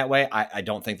content in that way, I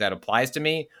don't think that applies to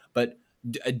me. But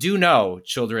do know,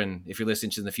 children, if you're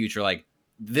listening to in the future, like,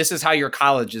 this is how your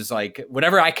college is, like,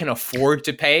 whatever I can afford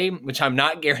to pay, which I'm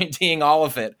not guaranteeing all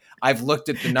of it. I've looked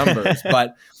at the numbers,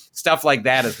 but stuff like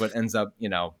that is what ends up,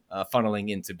 funneling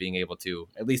into being able to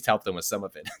at least help them with some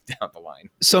of it down the line.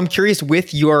 So I'm curious,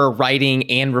 with your writing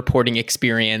and reporting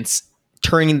experience,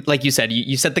 turning, like you said,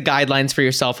 you set the guidelines for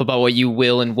yourself about what you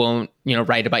will and won't,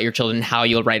 write about your children, how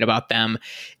you'll write about them.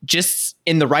 Just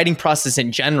in the writing process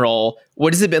in general,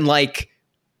 what has it been like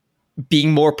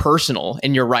being more personal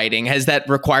in your writing? Has that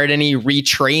required any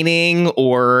retraining,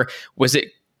 or was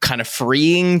it kind of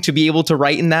freeing to be able to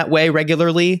write in that way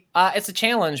regularly? It's a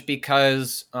challenge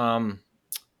because the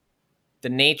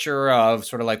nature of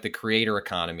sort of like the creator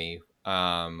economy,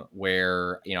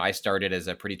 where, I started as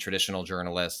a pretty traditional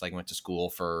journalist. Like, went to school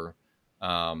to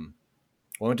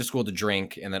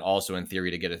drink, and then also in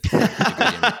theory to get a degree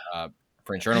in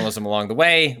print journalism along the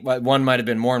way. One might have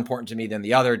been more important to me than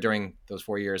the other during those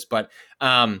 4 years, but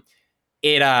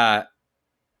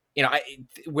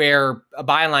where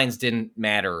bylines didn't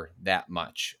matter that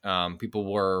much.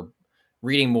 People were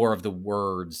reading more of the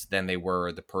words than they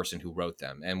were the person who wrote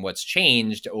them. And what's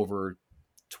changed over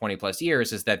 20 plus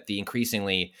years is that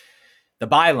increasingly the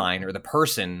byline or the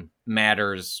person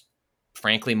matters,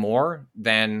 frankly, more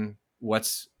than what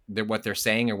they're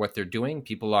saying or what they're doing.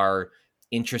 People are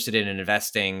interested in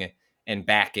investing and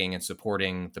backing and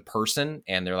supporting the person.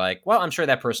 And they're like, well, I'm sure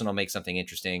that person will make something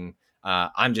interesting.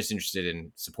 I'm just interested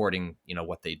in supporting,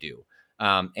 what they do.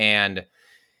 And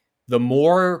the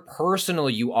more personal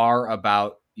you are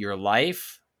about your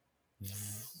life,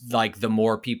 like, the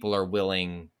more people are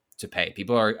willing to pay.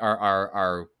 People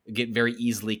are get very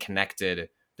easily connected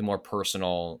the more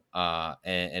personal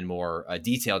and more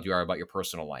detailed you are about your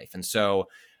personal life. And so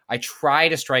I try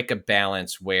to strike a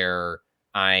balance where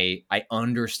I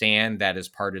understand that as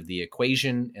part of the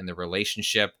equation and the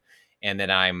relationship, and that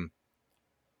I'm,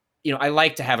 I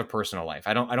like to have a personal life.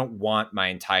 I don't want my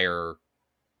entire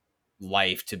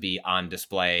life to be on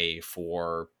display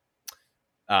for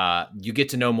you get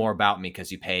to know more about me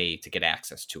because you pay to get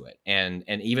access to it. And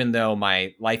even though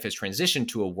my life has transitioned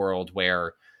to a world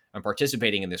where I'm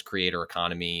participating in this creator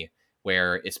economy,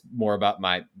 where it's more about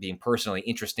my being personally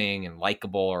interesting and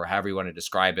likable, or however you want to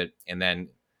describe it, and then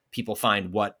people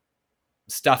find what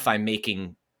stuff I'm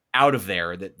making out of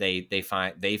there that they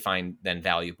find then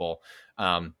valuable.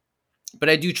 But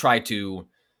I do try to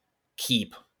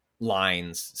keep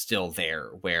lines still there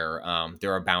where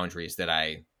there are boundaries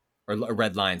or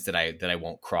red lines that I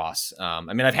won't cross.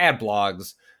 I've had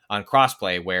blogs on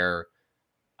Crossplay where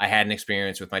I had an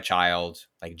experience with my child,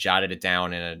 like, jotted it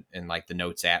down in like the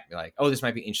notes app, be like, oh, this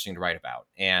might be interesting to write about,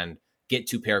 and get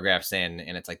 2 paragraphs in,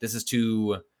 and it's like, this is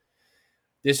too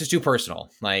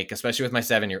personal, like, especially with my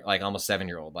almost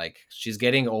 7-year-old. Like, she's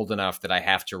getting old enough that I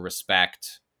have to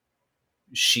respect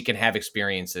she can have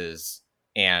experiences,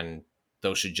 and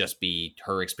those should just be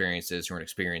her experiences or an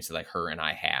experience that, like, her and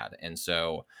I had. And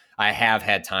so I have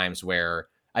had times where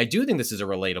I do think this is a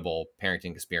relatable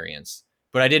parenting experience,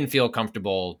 but I didn't feel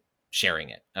comfortable sharing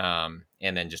it, and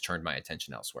then just turned my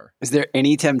attention elsewhere. Is there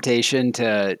any temptation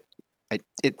to,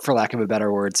 for lack of a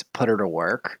better words, put her to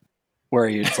work, where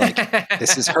you're just like,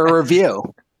 this is her review?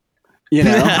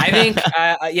 I think,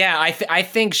 I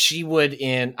think she would.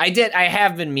 I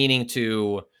have been meaning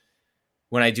to,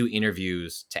 when I do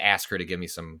interviews, to ask her to give me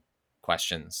some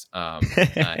questions, and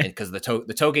because the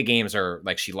Toga games are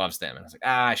like, she loves them, and I was like,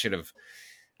 I should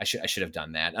have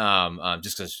done that,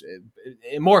 just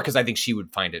because I think she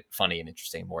would find it funny and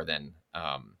interesting more than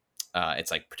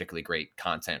it's like particularly great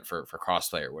content for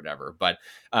crossplay or whatever. But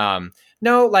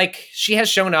no, like, she has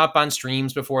shown up on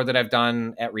streams before that I've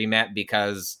done at Remap,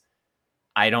 because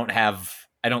I don't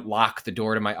lock the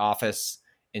door to my office,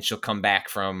 and she'll come back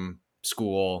from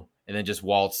school and then just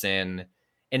waltz in.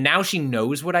 And now she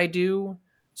knows what I do,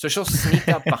 so she'll sneak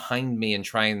up behind me and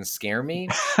try and scare me.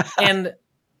 And,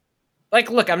 like,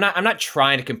 look, I'm not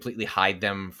trying to completely hide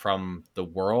them from the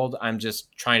world. I'm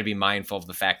just trying to be mindful of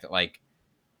the fact that, like,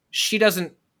 she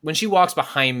doesn't, when she walks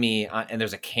behind me and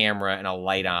there's a camera and a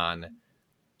light on,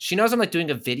 she knows I'm, like,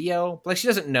 doing a video, but, like, she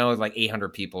doesn't know, like, 800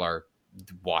 people are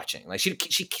watching. Like,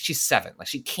 she's 7. Like,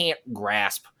 she can't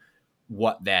grasp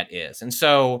what that is. And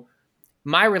so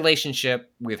my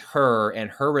relationship with her and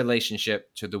her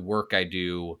relationship to the work I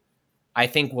do, I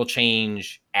think, will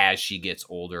change as she gets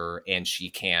older and she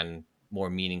can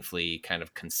more meaningfully kind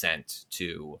of consent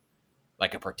to,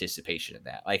 like, a participation in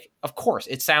that. Like, of course,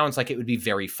 it sounds like it would be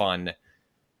very fun,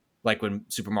 like when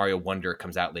Super Mario Wonder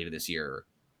comes out later this year,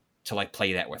 to like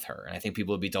play that with her. And I think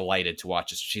people would be delighted to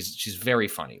watch this. She's very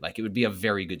funny. Like it would be a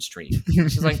very good stream.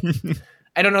 She's like,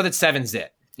 I don't know that 7's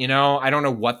it. You know, I don't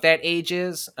know what that age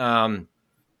is.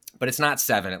 But it's not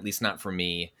 7, at least not for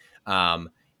me.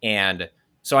 And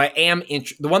so I am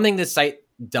the one thing this site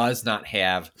does not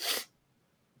have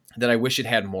that I wish it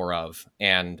had more of,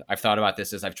 and I've thought about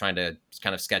this as I've tried to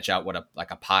kind of sketch out what a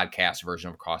podcast version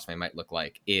of Crossplay might look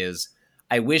like, is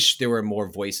I wish there were more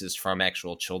voices from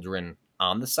actual children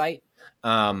on the site.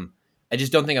 I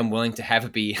just don't think I'm willing to have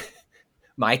it be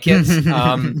my kids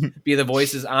be the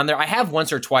voices on there. I have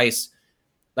once or twice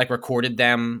like recorded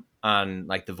them on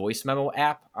like the voice memo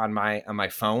app on my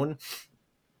phone.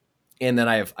 And then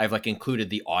I've like included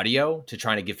the audio to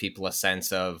try to give people a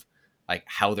sense of like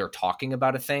how they're talking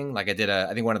about a thing. Like I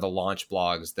think one of the launch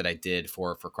blogs that I did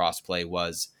for Crossplay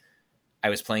was I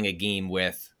was playing a game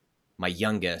with my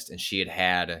youngest, and she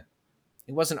had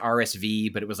it wasn't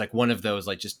RSV, but it was like one of those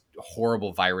like just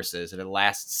horrible viruses. And it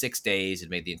lasts 6 days. It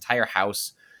made the entire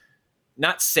house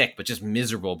not sick, but just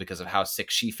miserable because of how sick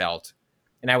she felt.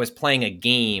 And I was playing a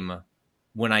game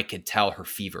when I could tell her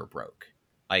fever broke,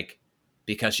 like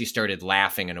because she started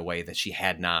laughing in a way that she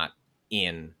had not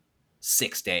in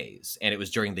 6 days. And it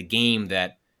was during the game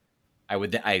that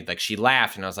she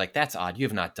laughed, and I was like, that's odd. You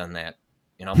have not done that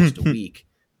in almost a week.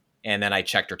 And then I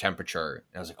checked her temperature,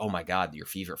 and I was like, oh my God, your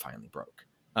fever finally broke.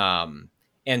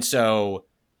 And so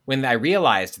when I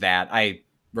realized that, I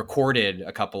recorded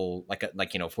a couple,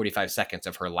 45 seconds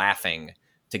of her laughing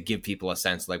to give people a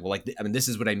sense like, well, this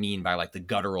is what I mean by like the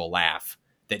guttural laugh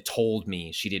that told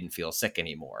me she didn't feel sick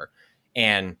anymore.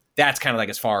 And that's kind of like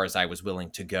as far as I was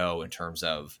willing to go in terms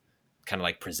of kind of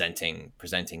like presenting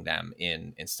them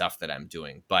in stuff that I'm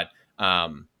doing. But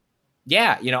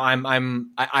yeah, you know,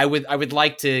 I would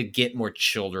like to get more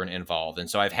children involved. And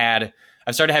so I've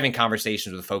started having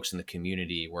conversations with folks in the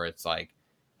community where it's like,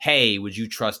 hey, would you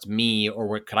trust me,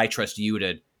 or could I trust you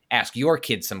to ask your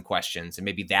kids some questions? And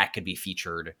maybe that could be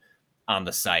featured on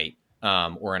the site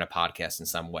or in a podcast in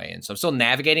some way. And so I'm still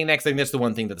navigating that, 'cause I think that's the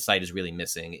one thing that the site is really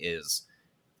missing is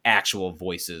actual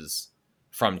voices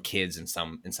from kids in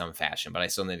some fashion. But I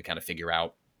still need to kind of figure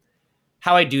out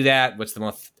how I do that, what's the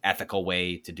most ethical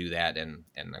way to do that, and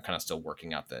I'm kind of still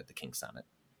working out the kinks on it.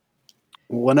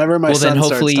 Whenever my son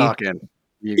starts talking,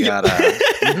 you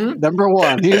gotta number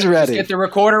one, he's ready. Just get the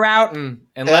recorder out and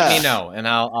let me know, and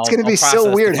I'll. It's gonna be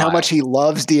so weird how much he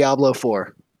loves Diablo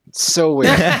 4. So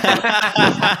weird.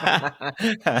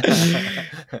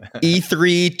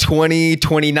 E3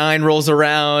 2029 rolls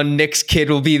around. Nick's kid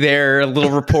will be there, a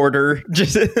little reporter,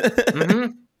 just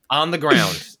on the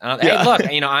ground. Hey, look,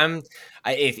 you know,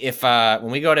 if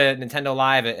when we go to Nintendo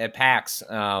Live at PAX,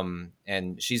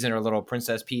 and she's in her little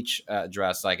Princess Peach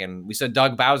dress, like, and we saw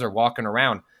Doug Bowser walking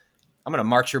around, I'm gonna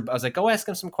march her. I was like, go ask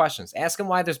him some questions. Ask him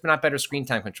why there's not better screen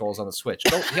time controls on the Switch.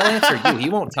 He'll answer you. He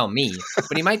won't tell me,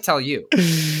 but he might tell you.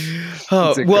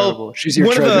 Oh, well, she's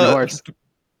your Trojan horse.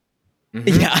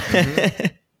 Yeah.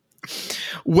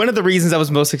 One of the reasons I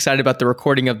was most excited about the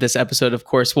recording of this episode, of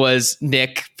course, was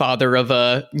Nick, father of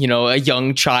a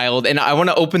young child. And I want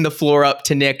to open the floor up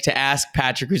to Nick to ask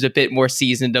Patrick, who's a bit more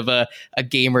seasoned of a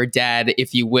gamer dad,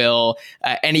 if you will,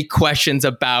 any questions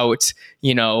about,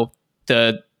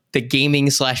 the gaming /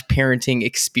 parenting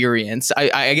experience.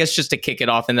 I guess just to kick it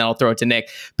off, and then I'll throw it to Nick.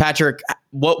 Patrick,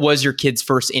 what was your kid's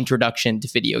first introduction to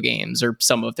video games, or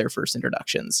some of their first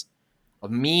introductions?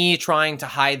 Me trying to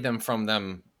hide them from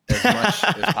them as much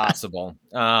as possible.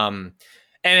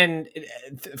 And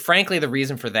frankly, the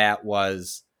reason for that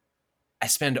was I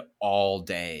spend all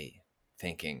day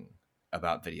thinking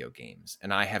about video games,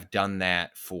 and I have done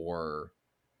that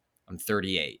I'm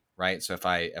 38. Right. So if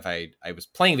I was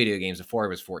playing video games before I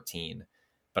was 14,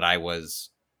 but I was,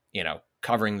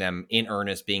 covering them in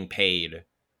earnest, being paid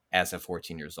as of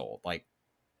 14 years old, like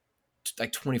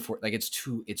 24, like it's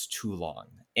too long,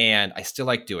 and I still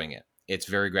like doing it. It's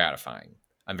very gratifying.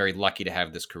 I'm very lucky to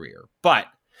have this career, but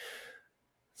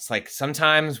it's like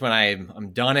sometimes when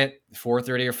I'm done at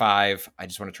 4:30 or 5, I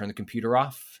just want to turn the computer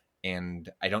off, and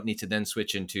I don't need to then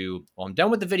switch into, well, I'm done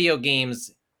with the video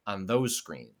games on those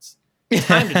screens. It's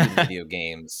time to do the video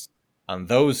games on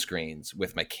those screens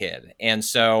with my kid. And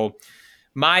so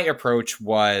my approach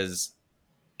was,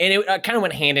 and it kind of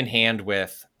went hand in hand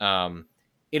with, it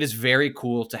is very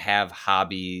cool to have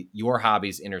your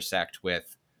hobbies intersect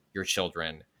with your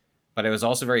children. But I was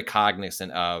also very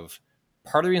cognizant of,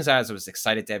 part of the reason I was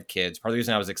excited to have kids, part of the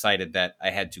reason I was excited that I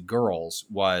had 2 girls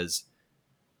was,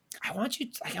 I want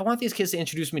these kids to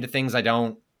introduce me to things I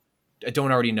don't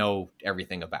already know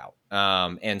everything about.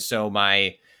 And so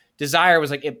my desire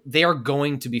was like, if they are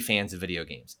going to be fans of video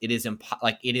games, it is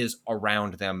it is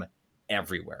around them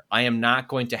everywhere. I am not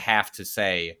going to have to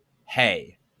say,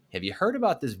 hey, have you heard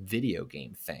about this video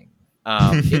game thing?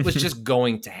 It was just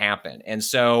going to happen. And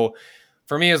so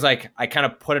for me, it was like, I kind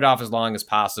of put it off as long as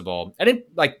possible. I didn't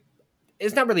like,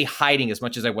 it's not really hiding as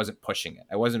much as I wasn't pushing it.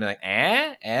 I wasn't like,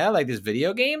 like these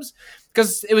video games,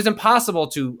 because it was impossible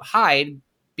to hide,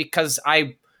 because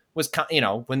I was,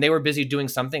 when they were busy doing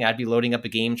something, I'd be loading up a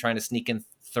game, trying to sneak in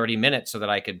 30 minutes so that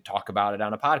I could talk about it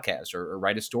on a podcast or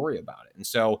write a story about it. And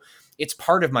so it's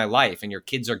part of my life, and your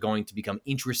kids are going to become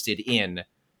interested in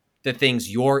the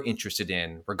things you're interested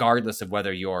in, regardless of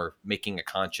whether you're making a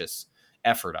conscious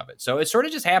effort of it. So it sort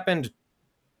of just happened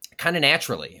kind of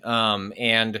naturally. I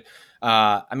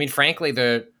mean,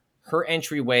 frankly, her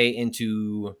entryway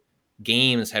into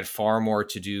games had far more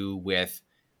to do with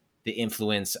the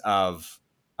influence of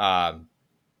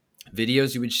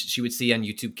videos she would see on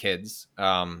YouTube Kids.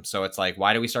 So it's like,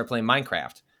 why did we start playing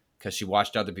Minecraft? Because she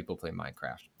watched other people play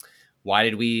Minecraft. Why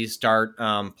did we start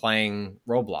playing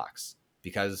Roblox?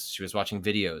 Because she was watching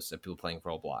videos of people playing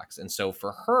Roblox. And so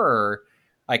for her,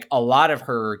 like, a lot of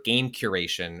her game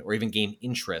curation or even game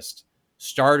interest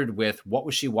started with what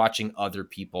was she watching other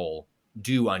people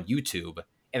do on YouTube,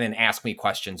 and then ask me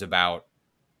questions about,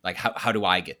 like, how do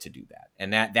I get to do that?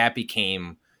 And that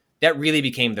really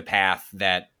became the path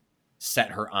that set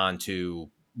her on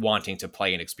to wanting to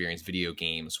play and experience video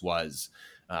games, was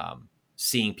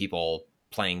seeing people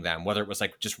playing them, whether it was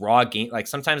like just raw game. Like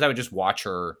sometimes I would just watch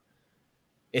her.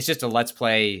 It's just a let's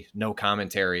play, no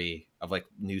commentary of like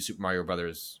New Super Mario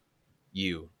Brothers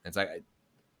U. It's like,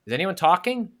 is anyone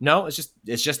talking? No, it's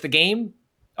just the game.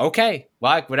 Okay,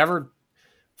 well, whatever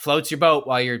floats your boat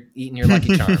while you're eating your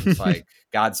Lucky Charms. Like,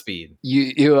 Godspeed.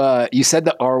 You said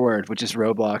the R word, which is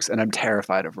Roblox, and I'm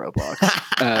terrified of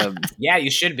Roblox. Yeah, you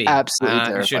should be. Absolutely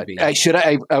terrified. You should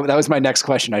be. That was my next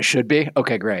question. I should be.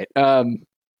 Okay, great.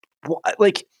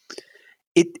 Like,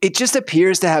 it just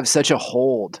appears to have such a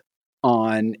hold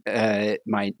on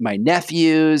my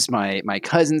nephews, my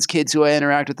cousins' kids who I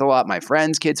interact with a lot, my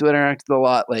friends' kids who I interact with a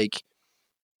lot. Like,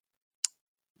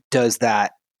 does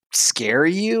that scare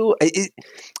you?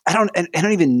 I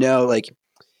don't even know. Like,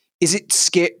 is it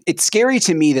It's scary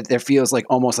to me that there feels like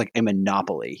almost like a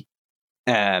monopoly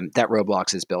that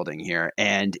Roblox is building here.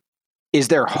 And is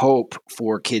there hope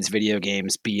for kids' video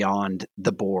games beyond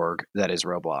the Borg that is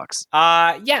Roblox?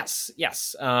 Yes.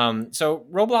 So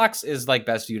Roblox is like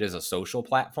best viewed as a social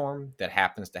platform that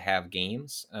happens to have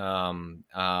games.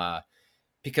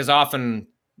 Because often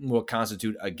what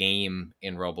constitute a game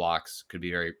in Roblox could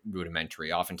be very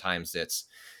rudimentary. Oftentimes it's,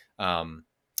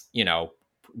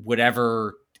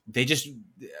 whatever they just.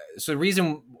 So the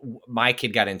reason my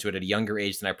kid got into it at a younger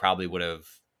age than I probably would have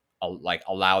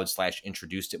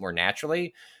allowed/introduced it more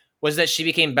naturally was that she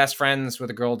became best friends with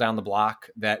a girl down the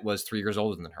block that was 3 years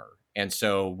older than her. And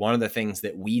so one of the things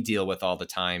that we deal with all the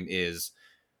time is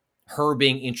her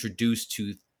being introduced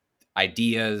to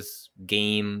ideas,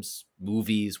 games,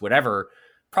 movies, whatever,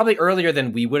 probably earlier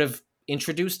than we would have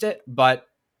introduced it. But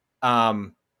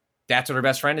that's what her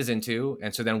best friend is into.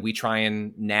 And so then we try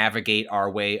and navigate our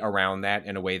way around that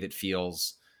in a way that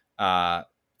feels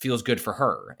good for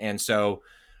her. And so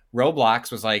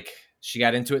Roblox was like, she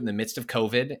got into it in the midst of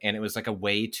COVID, and it was like a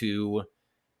way to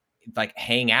like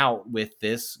hang out with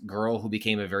this girl who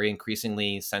became a very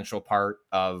increasingly central part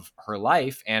of her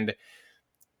life. And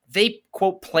they,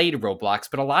 quote, played Roblox,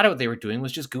 but a lot of what they were doing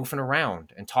was just goofing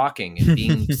around and talking and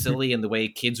being silly in the way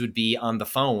kids would be on the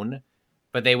phone.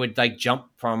 But they would like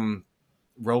jump from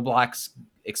Roblox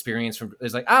experience from,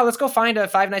 it's like, let's go find a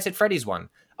Five Nights at Freddy's one.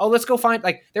 Oh, let's go find,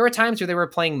 like, there were times where they were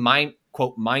playing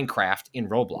quote, Minecraft in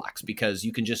Roblox, because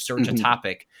you can just search a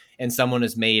topic and someone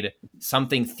has made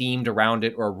something themed around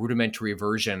it or a rudimentary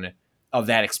version of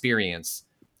that experience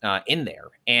in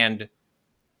there. And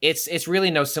it's really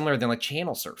no similar than like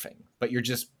channel surfing, but you're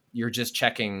just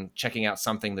checking out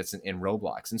something that's in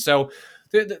Roblox. And so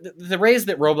the ways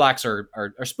that Roblox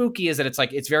are spooky is that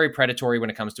it's very predatory when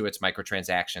it comes to its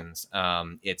microtransactions.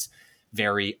 It's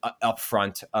very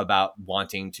upfront about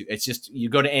wanting to. It's just, you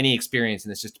go to any experience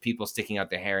and it's just people sticking out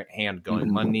their hand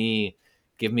going, money,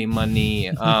 give me money.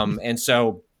 And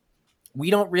so we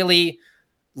don't really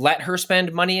let her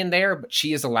spend money in there, but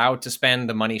she is allowed to spend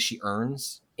the money she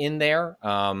earns in there.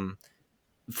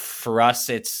 For us,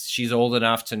 she's old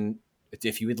enough to,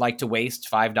 if you would like to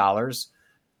waste $5,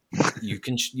 you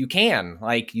can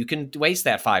waste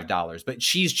that $5, but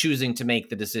she's choosing to make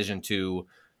the decision to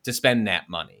spend that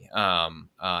money.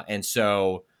 And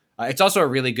so it's also a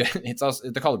really good,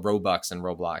 they're called Robux in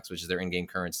Roblox, which is their in-game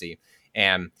currency.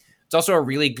 And it's also a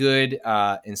really good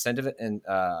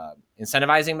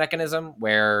incentivizing mechanism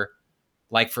where,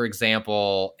 like, for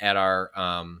example, at our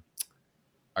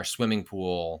our swimming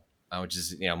pool, which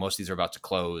is, most of these are about to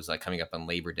close, like coming up on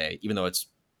Labor Day, even though it's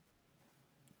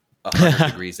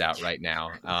 100 degrees out right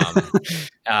now.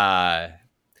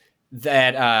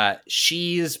 That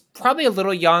she's probably a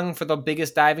little young for the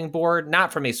biggest diving board,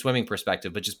 not from a swimming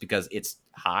perspective, but just because it's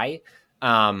high.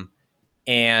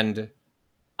 And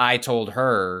I told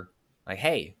her, like,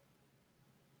 hey,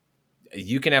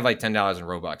 you can have like $10 in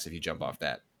Robux if you jump off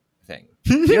that thing.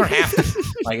 You don't have to.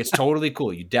 Like, it's totally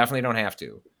cool. You definitely don't have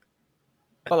to.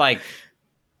 But like,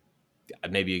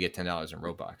 maybe you get $10 in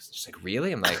Robux. She's like,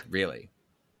 really? I'm like, really?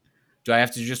 Do I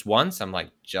have to do just once? I'm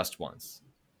like, just once.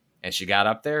 And she got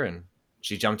up there and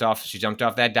she jumped off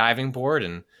that diving board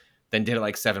and then did it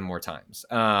like 7 more times.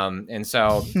 And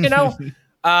so,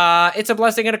 it's a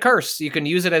blessing and a curse. You can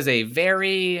use it as a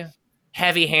very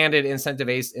heavy-handed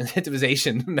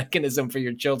incentivization mechanism for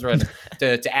your children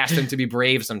to ask them to be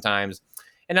brave sometimes.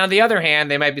 And on the other hand,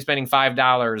 they might be spending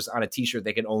 $5 on a t-shirt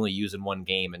they can only use in one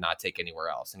game and not take anywhere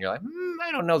else. And you're like,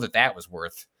 I don't know that was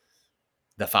worth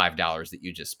the $5 that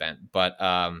you just spent. But,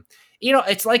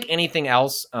 it's like anything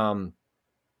else.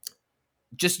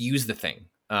 Just use the thing.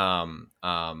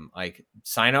 Like,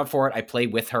 sign up for it. I play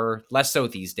with her, less so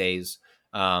these days.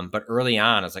 But early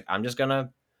on, I was like, I'm going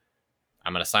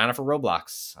to sign up for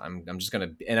Roblox. I'm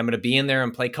going to be in there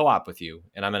and play co-op with you.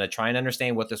 And I'm going to try and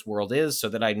understand what this world is so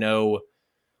that I know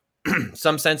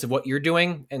some sense of what you're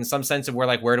doing and some sense of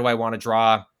where do I want to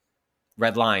draw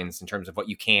red lines in terms of what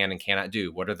you can and cannot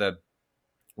do? What are the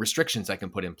restrictions I can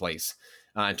put in place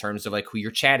in terms of like who you're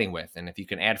chatting with and if you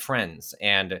can add friends.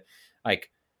 And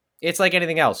like, it's like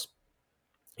anything else.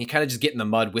 You kind of just get in the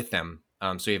mud with them.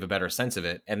 So you have a better sense of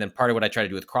it. And then part of what I try to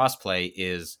do with crossplay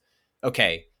is,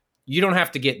 okay, you don't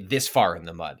have to get this far in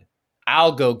the mud.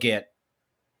 I'll go get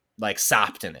like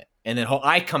sopped in it. And then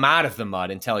I come out of the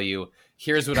mud and tell you,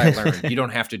 here's what I learned. You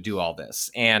don't have to do all this.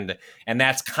 And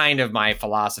that's kind of my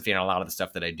philosophy. And a lot of the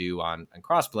stuff that I do on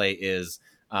crossplay is,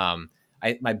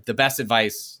 the best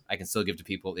advice I can still give to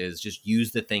people is just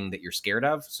use the thing that you're scared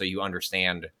of. So you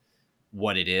understand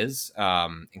what it is,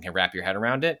 and can wrap your head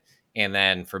around it. And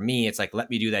then for me, it's like, let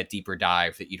me do that deeper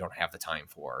dive that you don't have the time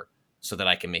for so that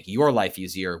I can make your life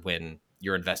easier when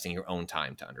you're investing your own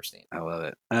time to understand. I love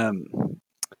it.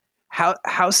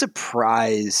 How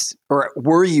surprised, or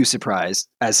were you surprised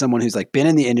as someone who's like been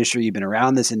in the industry, you've been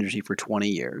around this industry for 20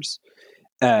 years,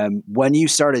 when you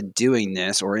started doing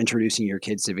this or introducing your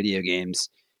kids to video games,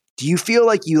 do you feel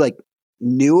like you like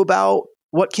knew about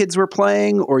what kids were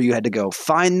playing, or you had to go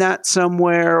find that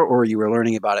somewhere, or you were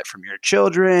learning about it from your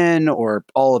children, or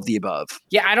all of the above?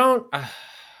 Yeah, I don't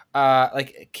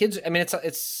like kids. I mean,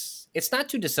 it's not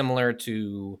too dissimilar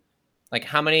to like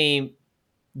how many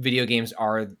video games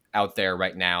are out there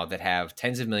right now that have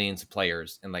tens of millions of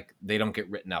players and like they don't get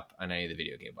written up on any of the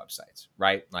video game websites,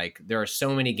 right? Like there are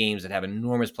so many games that have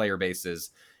enormous player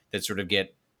bases that sort of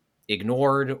get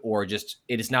ignored or just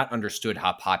it is not understood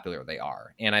how popular they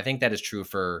are. And I think that is true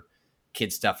for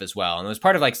kid stuff as well. And it was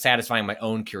part of like satisfying my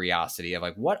own curiosity of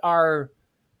like, what are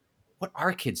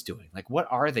kids doing? Like, what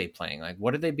are they playing? Like,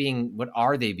 what are they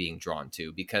being drawn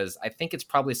to? Because I think it's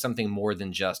probably something more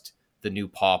than just the new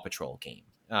Paw Patrol game.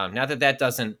 Now that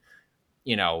doesn't,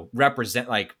 represent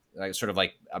like sort of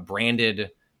like a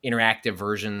branded interactive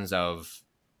versions of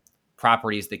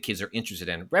properties that kids are interested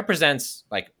in, represents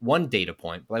like one data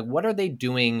point. Like, what are they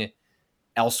doing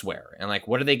elsewhere? And like,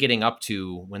 what are they getting up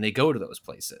to when they go to those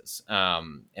places?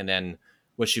 And then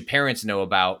what should parents know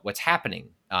about what's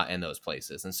happening in those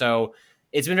places? And so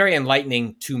it's been very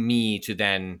enlightening to me to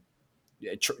then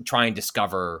try and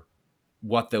discover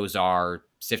what those are,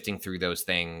 sifting through those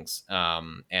things,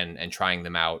 and trying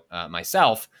them out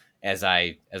myself as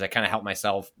I kind of help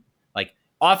myself. Like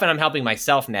often I'm helping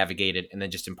myself navigate it and then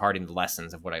just imparting the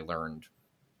lessons of what I learned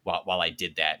while I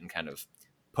did that and kind of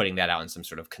putting that out in some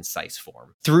sort of concise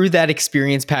form. Through that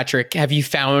experience, Patrick, have you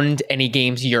found any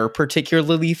games you're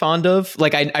particularly fond of?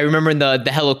 Like I remember in the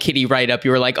Hello Kitty write-up,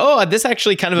 you were like, oh, this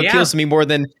actually kind of appeals to me more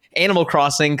than Animal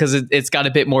Crossing because it's got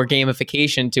a bit more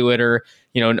gamification to it, or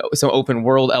some open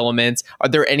world elements. Are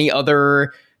there any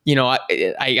other,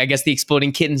 I guess the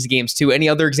Exploding Kittens games too? Any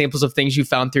other examples of things you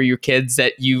found through your kids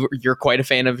that you're quite a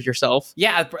fan of yourself?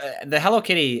 Yeah, the Hello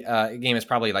Kitty game is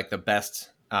probably like the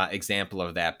best example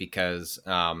of that because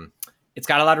it's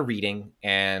got a lot of reading,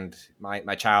 and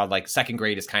my child, like second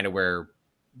grade is kind of where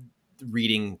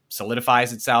reading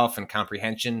solidifies itself and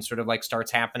comprehension sort of like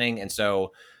starts happening. And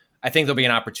so I think there'll be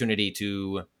an opportunity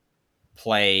to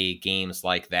play games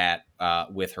like that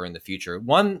with her in the future.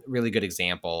 One really good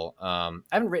example, I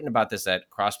haven't written about this at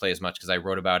Crossplay as much because I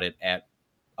wrote about it at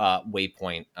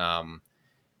Waypoint,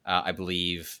 I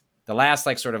believe the last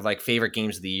like sort of like favorite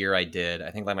games of the year I did,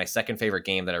 I think like my second favorite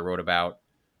game that I wrote about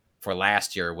for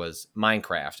last year was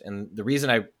Minecraft. And the reason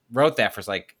I wrote that for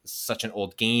like such an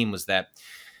old game was that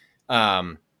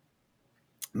Minecraft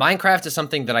is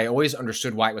something that I always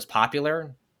understood why it was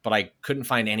popular, but I couldn't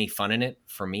find any fun in it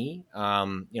for me.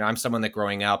 I'm someone that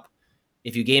growing up,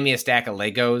 if you gave me a stack of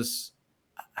Legos,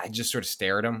 I just sort of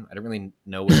stare at them. I don't really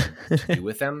know what to do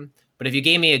with them. But if you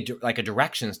gave me a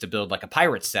directions to build like a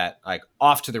pirate set, like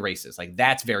off to the races, like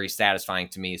that's very satisfying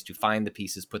to me, is to find the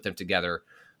pieces, put them together,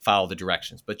 follow the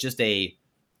directions. But just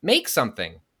make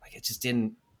something, like it just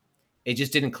didn't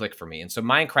click for me. And so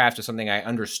Minecraft is something I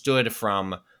understood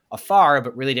from afar,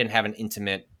 but really didn't have an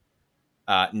intimate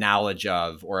knowledge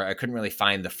of, or I couldn't really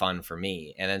find the fun for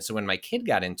me. And then so when my kid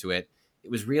got into it, it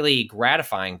was really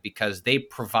gratifying because they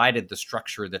provided the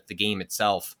structure that the game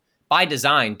itself by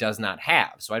design does not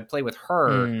have. So I'd play with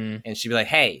her and she'd be like,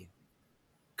 hey,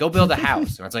 go build a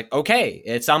house. And I was like, okay.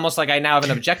 It's almost like I now have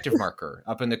an objective marker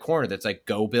up in the corner that's like,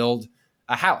 go build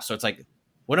a house. So it's like,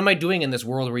 what am I doing in this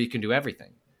world where you can do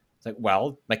everything? It's like,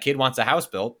 well, my kid wants a house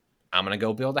built. I'm going to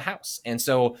go build a house. And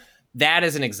so that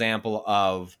is an example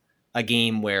of a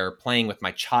game where playing with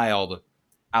my child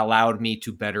allowed me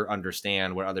to better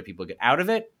understand what other people get out of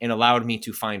it and allowed me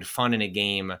to find fun in a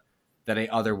game that I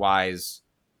otherwise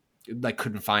like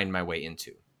couldn't find my way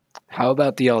into. How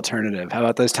about the alternative? How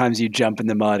about those times you jump in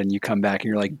the mud and you come back and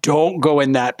you're like, don't go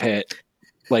in that pit.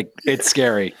 Like, it's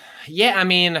scary. Yeah, I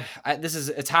mean, this is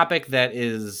a topic that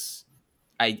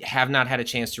I have not had a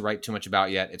chance to write too much about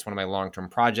yet. It's one of my long-term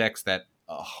projects that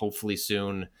hopefully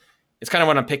soon, it's kind of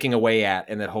what I'm picking away at,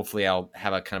 and that hopefully I'll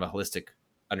have a kind of a holistic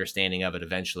understanding of it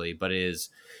eventually. But it is,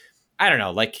 I don't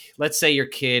know, like let's say your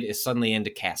kid is suddenly into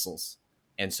castles.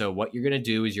 And so what you're going to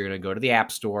do is you're going to go to the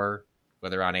App Store,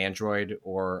 whether on Android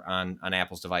or on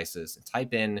Apple's devices, and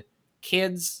type in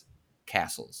kids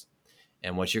castles.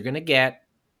 And what you're going to get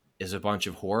is a bunch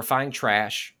of horrifying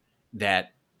trash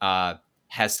that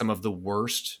has some of the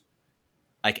worst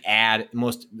like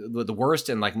the worst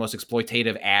and like most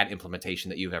exploitative ad implementation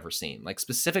that you've ever seen. Like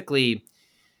specifically,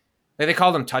 they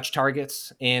call them touch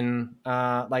targets in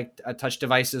touch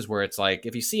devices, where it's like,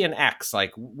 if you see an X,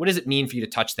 like what does it mean for you to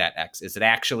touch that X? Is it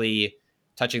actually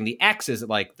touching the X? Is it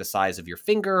like the size of your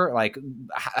finger? Like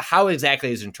how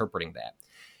exactly is it interpreting that?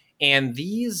 And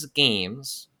these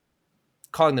games,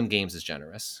 calling them games is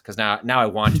generous, because now I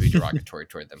want to be derogatory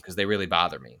toward them because they really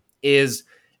bother me, is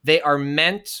they are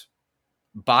meant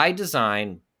by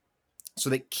design so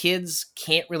that kids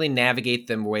can't really navigate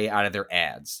their way out of their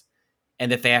ads,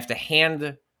 and that they have to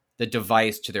hand the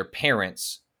device to their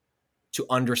parents to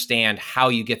understand how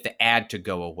you get the ad to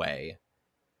go away.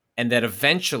 And that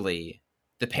eventually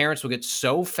the parents will get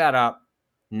so fed up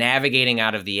navigating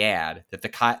out of the ad that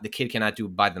the kid cannot do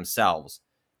it by themselves,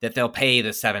 that they'll pay the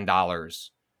 $7,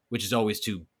 which is always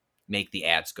to make the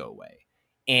ads go away.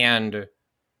 And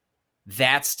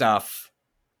that stuff,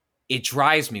 it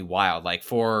drives me wild. Like,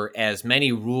 for as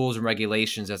many rules and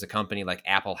regulations as a company like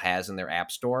Apple has in their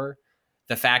App Store,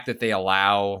 the fact that they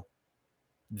allow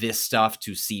this stuff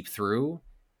to seep through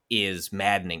is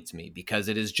maddening to me, because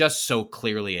it is just so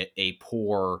clearly a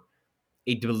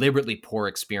deliberately poor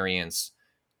experience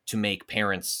to make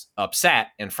parents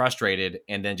upset and frustrated,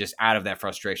 and then just out of that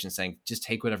frustration saying, just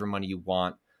take whatever money you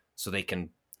want so they can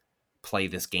play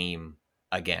this game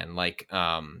again. Like,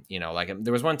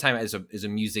 there was one time as a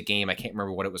music game, I can't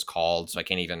remember what it was called, so I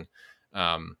can't even,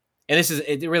 and the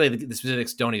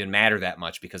specifics don't even matter that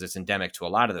much because it's endemic to a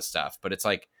lot of this stuff. But it's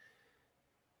like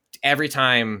every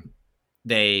time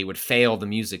they would fail the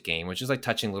music game, which is like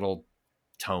touching little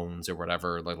tones or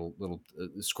whatever, little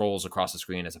scrolls across the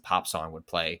screen as a pop song would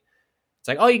play. It's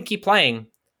like, oh, you can keep playing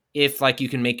if like you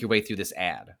can make your way through this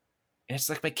ad. And it's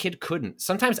like, my kid couldn't.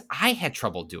 Sometimes I had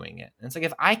trouble doing it. And it's like,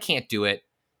 if I can't do it,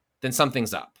 then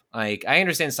something's up. Like, I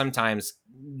understand sometimes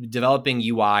developing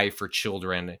UI for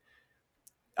children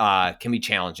can be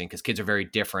challenging because kids are very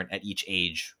different at each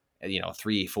age,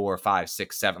 3, 4, 5,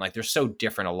 6, 7. Like, they're so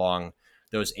different along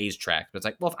those age tracks. But it's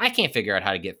like, well, if I can't figure out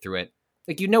how to get through it,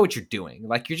 like, you know what you're doing.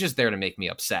 Like, you're just there to make me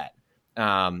upset.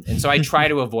 And so I try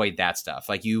to avoid that stuff.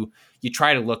 Like, you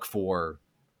try to look for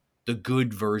the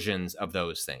good versions of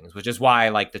those things, which is why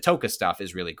like the Toka stuff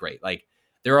is really great. Like,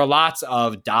 there are lots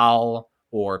of doll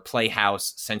or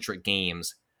playhouse centric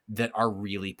games that are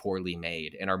really poorly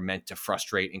made and are meant to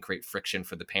frustrate and create friction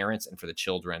for the parents and for the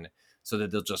children so that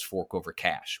they'll just fork over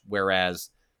cash. Whereas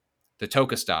the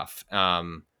Toka stuff,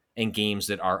 and games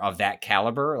that are of that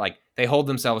caliber, like, they hold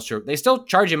themselves to, they still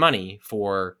charge you money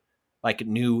for like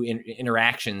new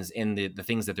interactions in the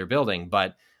things that they're building.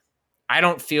 But I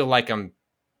don't feel like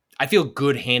I feel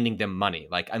good handing them money.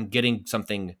 Like, I'm getting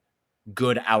something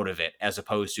good out of it, as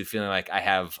opposed to feeling like I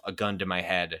have a gun to my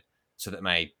head so that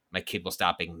my kid will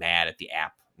stop being mad at the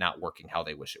app not working how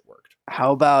they wish it worked.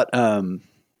 How about I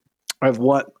have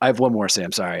one more,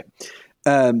 Sam. Sorry.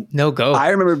 No, go. I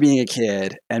remember being a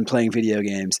kid and playing video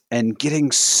games and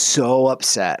getting so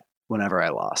upset whenever I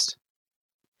lost.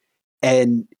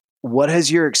 And what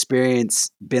has your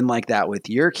experience been like that with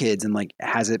your kids? And like,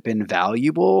 has it been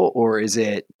valuable, or is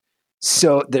it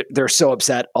so they're so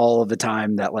upset all of the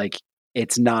time that like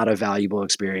it's not a valuable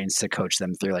experience to coach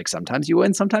them through? Like sometimes you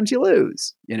win, sometimes you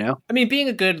lose, you know? I mean, being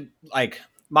a good, like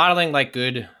modeling like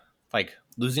good, like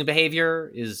losing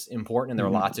behavior is important. And there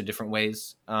are lots of different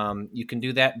ways you can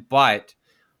do that. But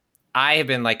I have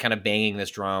been like kind of banging this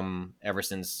drum ever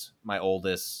since my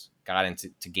oldest got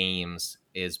into games.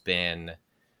 Has been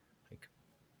like,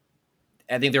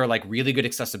 I think there are like really good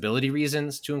accessibility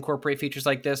reasons to incorporate features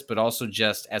like this, but also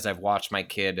just as I've watched my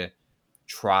kid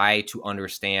try to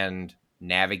understand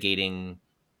navigating,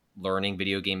 learning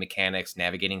video game mechanics,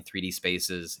 navigating 3D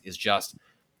spaces, is just,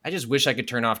 I just wish I could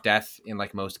turn off death in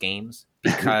like most games,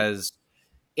 because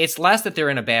it's less that they're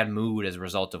in a bad mood as a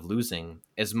result of losing,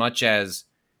 as much as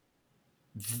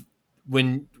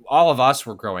when all of us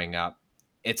were growing up,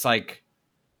 it's like,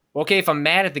 okay, if I'm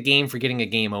mad at the game for getting a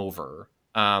game over,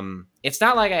 it's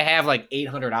not like I have like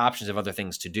 800 options of other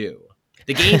things to do.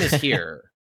 The game is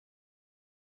here.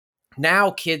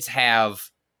 Now kids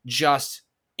have just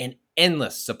an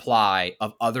endless supply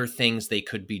of other things they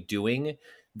could be doing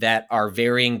that are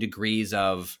varying degrees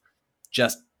of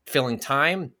just filling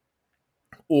time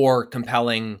or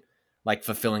compelling, like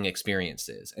fulfilling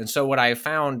experiences. And so what I have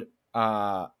found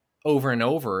over and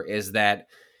over is that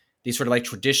these sort of like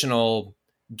traditional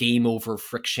game over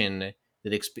friction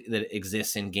that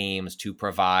exists in games to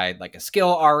provide like a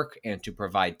skill arc and to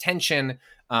provide tension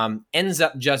ends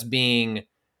up just being,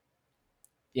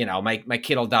 you know, my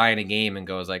kid will die in a game and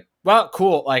goes like, well,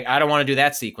 cool. Like, I don't want to do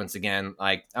that sequence again.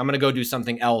 Like, I'm going to go do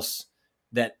something else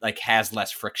that like has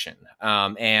less friction.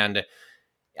 And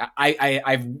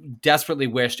I've desperately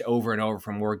wished over and over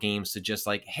from more games to just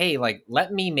like, hey, like,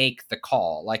 let me make the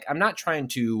call. Like, I'm not trying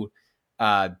to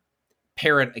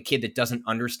parent a kid that doesn't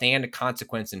understand a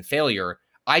consequence and failure.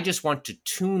 I just want to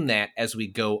tune that as we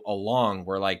go along,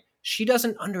 where like, she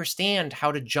doesn't understand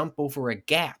how to jump over a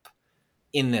gap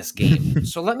in this game.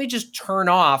 So let me just turn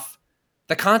off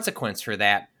the consequence for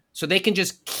that so they can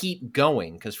just keep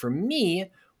going. Because for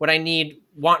me, what I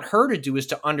want her to do is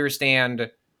to understand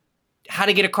how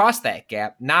to get across that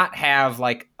gap, not have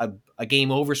like a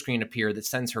game over screen appear that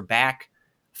sends her back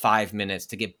 5 minutes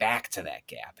to get back to that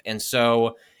gap. And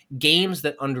so games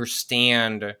that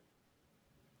understand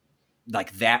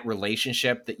like that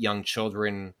relationship that young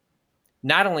children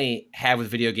not only have with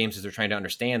video games as they're trying to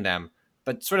understand them,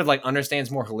 but sort of like understands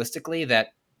more holistically that,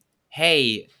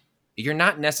 hey, you're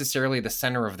not necessarily the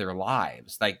center of their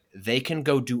lives. Like, they can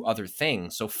go do other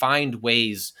things. So find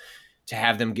ways to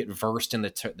have them get versed in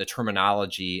the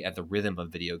terminology and the rhythm of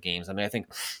video games. I mean, I think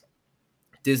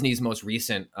Disney's most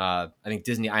recent, I think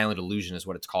Disney Island Illusion is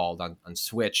what it's called on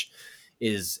Switch,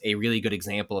 is a really good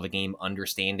example of a game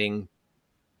understanding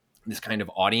this kind of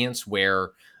audience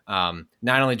where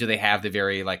not only do they have the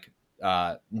very like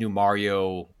new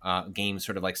Mario game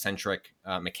sort of like centric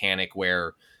mechanic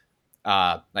where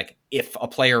like if a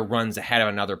player runs ahead of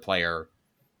another player,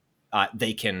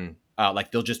 they can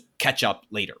like they'll just catch up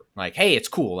later. Like, hey, it's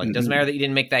cool. Like, it doesn't matter that you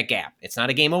didn't make that gap. It's not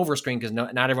a game over screen because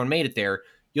not everyone made it there.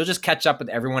 You'll just catch up with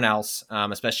everyone else,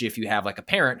 especially if you have like a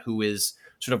parent who is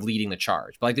sort of leading the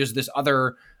charge. But like, there's this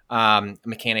other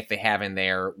mechanic they have in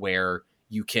there where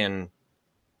you can,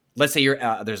 let's say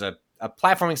there's a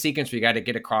platforming sequence where you got to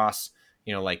get across,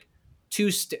 you know, like two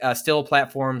still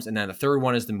platforms, and then the third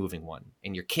one is the moving one,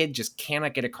 and your kid just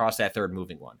cannot get across that third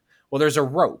moving one. Well, there's a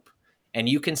rope, and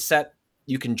you can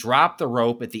drop the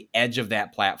rope at the edge of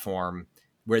that platform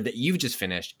where that you've just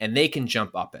finished, and they can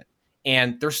jump up it,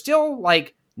 and they're still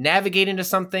like navigating to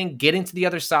something, getting to the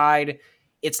other side.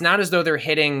 It's not as though they're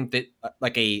hitting the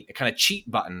like a kind of cheat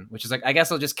button, which is like, I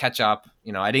guess I'll just catch up.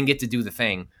 You know, I didn't get to do the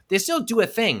thing. They still do a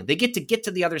thing. They get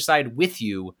to the other side with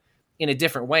you in a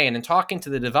different way. And in talking to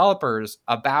the developers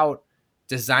about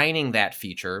designing that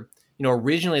feature, you know,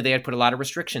 originally they had put a lot of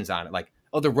restrictions on it. Like,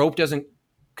 oh, the rope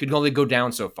could only go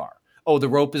down so far. Oh, the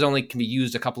rope can be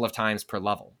used a couple of times per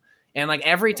level. And like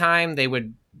every time they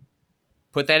would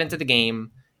put that into the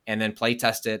game and then play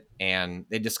test it, and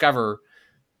they discover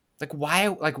why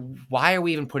are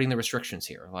we even putting the restrictions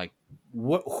here? Like,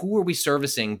 who are we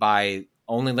servicing by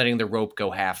only letting the rope go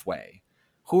halfway?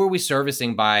 Who are we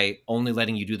servicing by only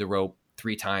letting you do the rope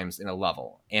 3 times in a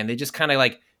level? And they just kind of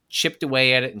like chipped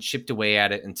away at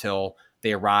it until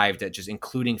they arrived at just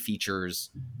including features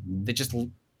that just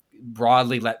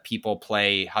broadly let people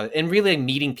play and really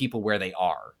meeting people where they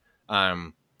are.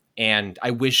 And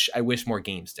I wish more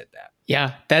games did that.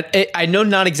 Yeah, I know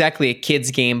not exactly a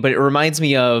kid's game, but it reminds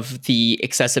me of the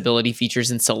accessibility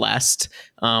features in Celeste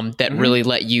that really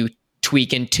let you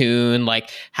tweak and tune like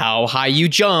how high you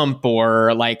jump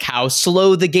or like how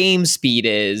slow the game speed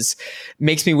is.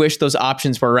 Makes me wish those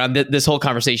options were around. This whole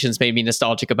conversation's made me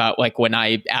nostalgic about like when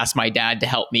I asked my dad to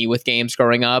help me with games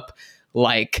growing up.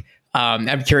 Like,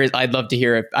 I'm curious. I'd love to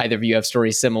hear if either of you have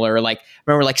stories similar. Like,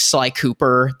 remember, like Sly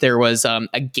Cooper, there was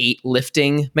a gate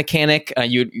lifting mechanic.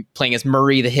 You'd playing as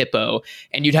Murray the hippo,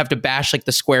 and you'd have to bash like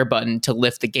the square button to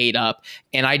lift the gate up.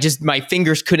 And my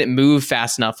fingers couldn't move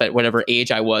fast enough at whatever age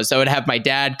I was. So I would have my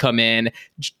dad come in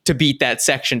to beat that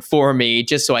section for me,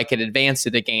 just so I could advance to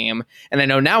the game. And I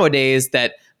know nowadays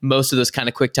that most of those kind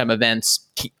of QuickTime events,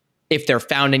 if they're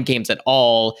found in games at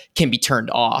all, can be turned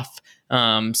off.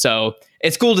 So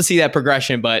it's cool to see that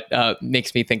progression, but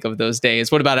makes me think of those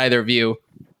days. What about either of you?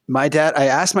 I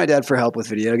asked my dad for help with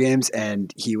video games,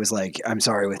 and he was like, "I'm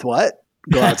sorry, with what?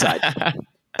 Go outside."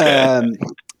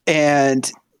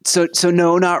 And so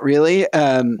no, not really.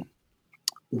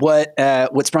 What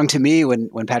sprung to me when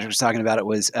Patrick was talking about it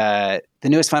was the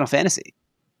newest Final Fantasy,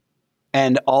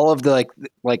 and all of the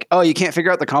like, oh, you can't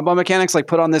figure out the combo mechanics, like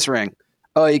put on this ring.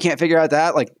 Oh, you can't figure out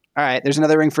that, like, all right, there's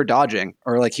another ring for dodging,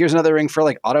 or like here's another ring for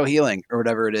like auto healing or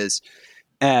whatever it is.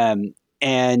 And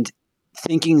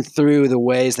thinking through the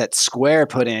ways that Square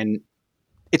put in,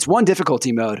 it's one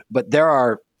difficulty mode, but there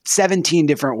are 17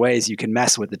 different ways you can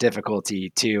mess with the difficulty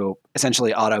to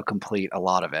essentially auto complete a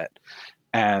lot of it.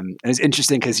 And it's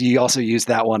interesting because you also use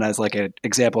that one as like an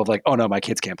example of like, oh no, my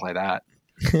kids can't play that.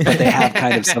 But they have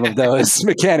kind of some of those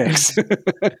mechanics.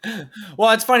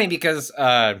 Well, it's funny because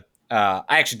I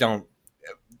actually don't.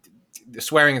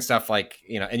 Swearing and stuff, like,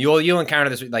 you know, and you'll encounter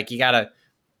this, like, you gotta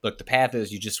look, the path is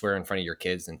you just swear in front of your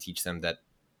kids and teach them that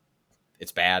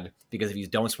it's bad, because if you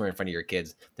don't swear in front of your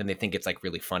kids, then they think it's like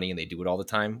really funny and they do it all the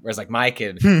time. Whereas like my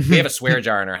kid, we have a swear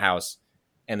jar in our house,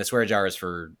 and the swear jar is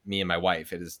for me and my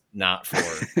wife. It is not for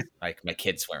like my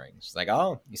kid swearing. She's like,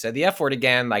 oh, you said the F word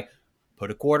again, like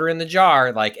put a quarter in the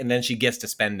jar, like, and then she gets to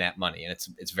spend that money, and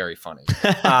it's very funny.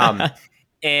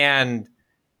 And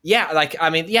yeah, like, I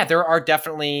mean, yeah, there are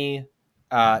definitely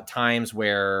times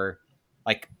where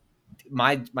like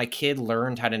my kid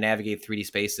learned how to navigate 3D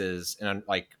spaces and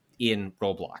like in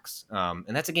Roblox,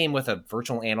 and that's a game with a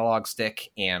virtual analog stick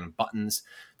and buttons,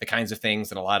 the kinds of things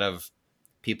that a lot of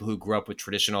people who grew up with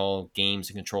traditional games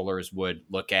and controllers would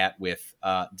look at with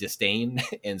disdain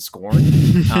and scorn.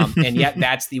 And yet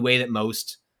that's the way that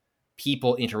most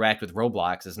people interact with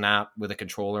Roblox, is not with a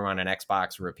controller on an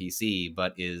Xbox or a PC,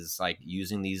 but is like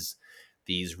using these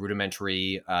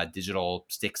rudimentary digital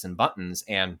sticks and buttons.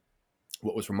 And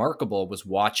what was remarkable was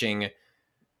watching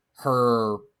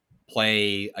her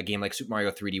play a game like Super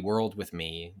Mario 3D World with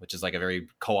me, which is like a very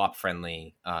co-op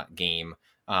friendly game,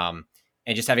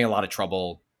 and just having a lot of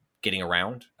trouble getting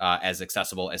around, as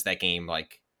accessible as that game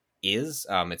like is.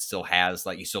 It still has,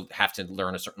 like, you still have to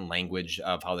learn a certain language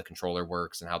of how the controller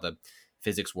works and how the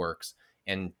physics works,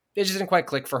 and it just didn't quite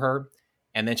click for her.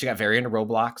 And then she got very into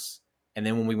Roblox. And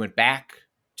then when we went back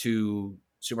to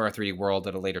Super Mario 3D World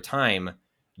at a later time,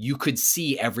 you could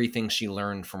see everything she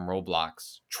learned from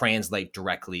Roblox translate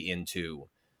directly into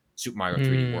Super Mario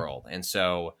 3D World. And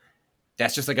so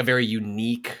that's just like a very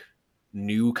unique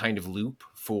new kind of loop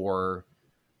for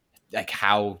like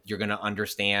how you're going to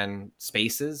understand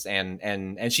spaces.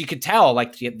 And she could tell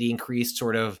like the increased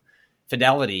sort of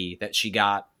fidelity that she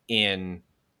got in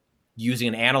using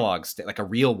an analog stick, like a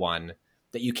real one,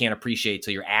 that you can't appreciate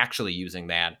till you're actually using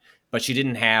that. But she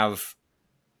didn't have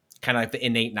kind of like the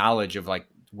innate knowledge of like,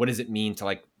 what does it mean to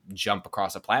like jump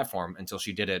across a platform, until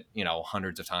she did it, you know,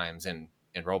 hundreds of times in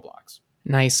Roblox.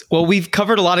 Nice. Well, we've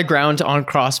covered a lot of ground on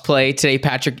crossplay today,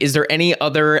 Patrick. Is there any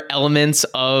other elements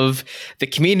of the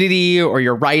community or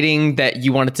your writing that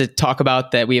you wanted to talk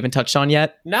about that we haven't touched on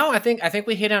yet? No, I think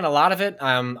we hit on a lot of it.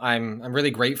 I'm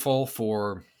really grateful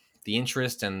for the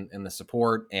interest and the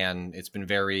support, and it's been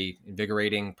very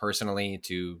invigorating personally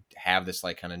to have this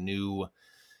like kind of new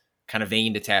kind of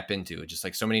vein to tap into, just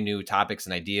like so many new topics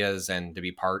and ideas, and to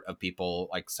be part of people,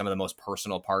 like some of the most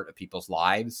personal part of people's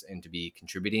lives, and to be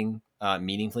contributing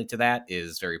meaningfully to that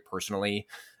is very personally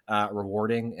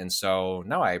rewarding. And so,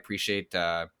 no, I appreciate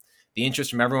the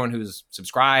interest from everyone who's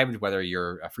subscribed, whether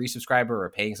you're a free subscriber or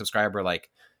a paying subscriber. Like,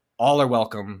 all are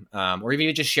welcome, or even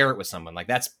you just share it with someone. Like,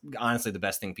 that's honestly the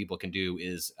best thing people can do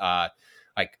is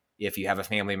like, if you have a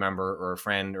family member or a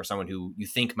friend or someone who you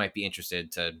think might be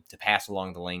interested, to pass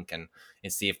along the link and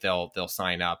see if they'll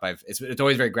sign up. It's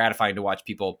always very gratifying to watch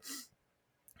people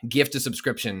gift a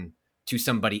subscription to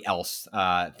somebody else,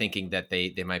 thinking that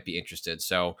they might be interested.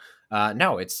 So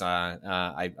no, it's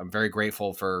I'm very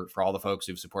grateful for all the folks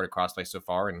who've supported Crossplay so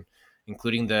far, and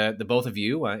including the both of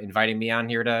you inviting me on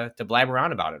here to blab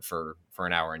around about it for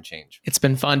an hour and change. It's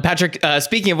been fun. Patrick,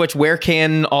 speaking of which, where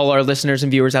can all our listeners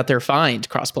and viewers out there find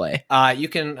Crossplay? You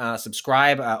can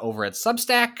subscribe over at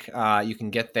Substack. You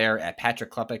can get there at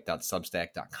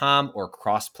patrickklepek.substack.com or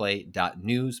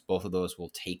crossplay.news. Both of those will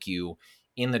take you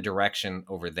in the direction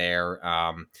over there.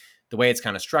 The way it's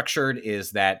kind of structured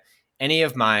is that any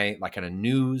of my like kind of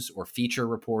news or feature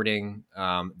reporting,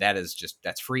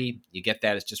 that's free. You get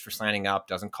that. It's just for signing up.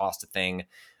 Doesn't cost a thing.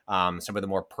 Some of the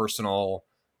more personal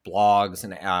blogs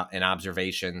and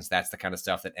observations, that's the kind of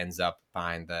stuff that ends up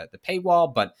behind the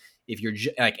paywall. But if you're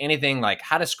like anything like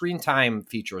how do screen time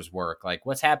features work, like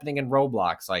what's happening in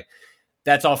Roblox, like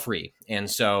that's all free. And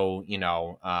so,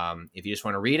 if you just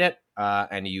want to read it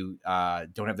and you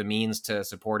don't have the means to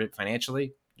support it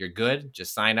financially, you're good.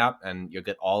 Just sign up and you'll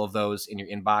get all of those in your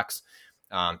inbox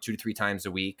 2 to 3 times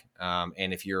a week.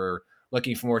 And if you're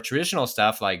looking for more traditional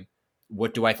stuff, like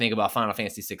what do I think about Final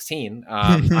Fantasy 16?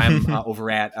 I'm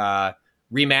over at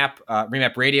Remap.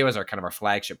 Remap Radio is our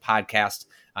flagship podcast.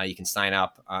 You can sign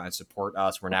up and support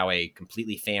us. We're now a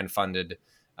completely fan-funded,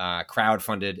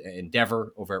 crowd-funded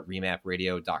endeavor over at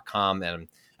remapradio.com. And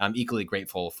I'm equally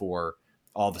grateful for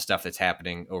all the stuff that's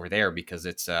happening over there, because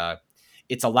it's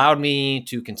allowed me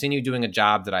to continue doing a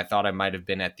job that I thought I might have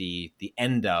been at the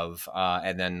end of,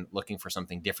 and then looking for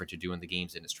something different to do in the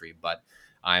games industry. But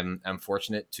I'm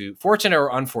fortunate or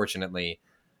unfortunately,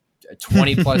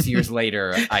 20 plus years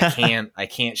later, I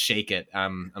can't shake it.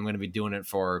 I'm going to be doing it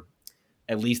for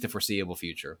at least the foreseeable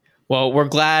future. Well, we're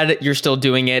glad you're still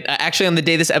doing it. Actually, on the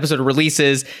day this episode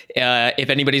releases, if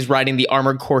anybody's riding the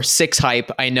Armored Core 6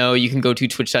 hype, I know you can go to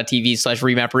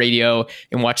twitch.tv/Remap Radio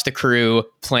and watch the crew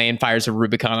playing Fires of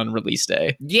Rubicon on release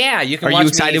day. Yeah, you can. Are you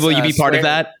excited? Will you be part of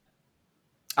that?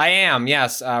 I am,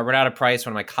 yes. Renata Price,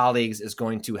 one of my colleagues, is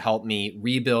going to help me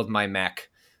rebuild my mech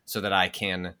so that I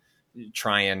can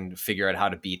try and figure out how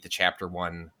to beat the Chapter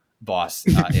 1 boss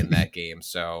in that game.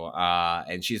 So,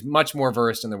 and she's much more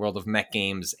versed in the world of mech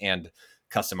games and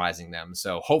customizing them.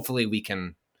 So hopefully we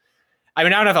can, I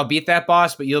don't know if I'll beat that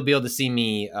boss, but you'll be able to see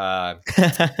me.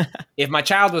 If my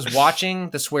child was watching,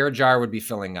 the swear jar would be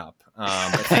filling up.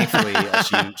 But thankfully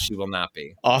she will not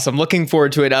be. Awesome. Looking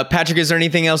forward to it. Patrick, is there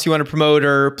anything else you want to promote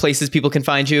or places people can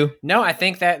find you? No, I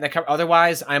think that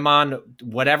otherwise I'm on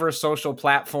whatever social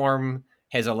platform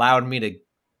has allowed me to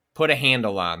put a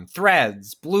handle on.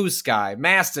 Threads, Blue Sky,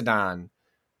 Mastodon,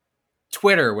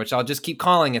 Twitter, which I'll just keep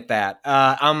calling it that.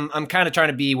 I'm kind of trying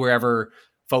to be wherever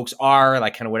folks are,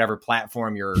 like kind of whatever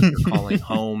platform you're calling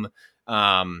home.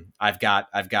 I've got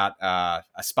a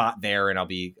spot there, and I'll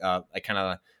be like kind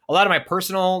of a lot of my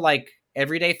personal like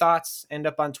everyday thoughts end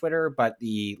up on Twitter, but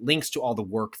the links to all the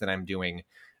work that I'm doing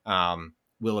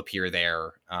will appear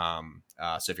there.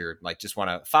 So if you're like just want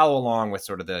to follow along with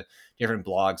sort of the different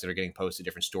blogs that are getting posted,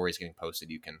 different stories getting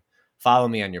posted, you can follow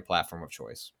me on your platform of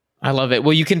choice. I love it.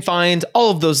 Well, you can find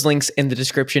all of those links in the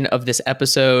description of this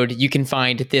episode. You can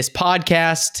find this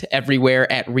podcast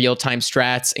everywhere at Real Time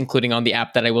Strats, including on the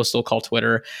app that I will still call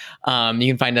Twitter. You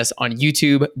can find us on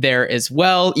YouTube there as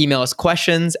well. Email us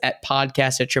questions at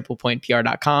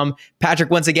podcast@triplepointpr.com. Patrick,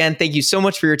 once again, thank you so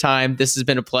much for your time. This has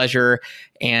been a pleasure.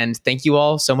 And thank you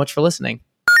all so much for listening.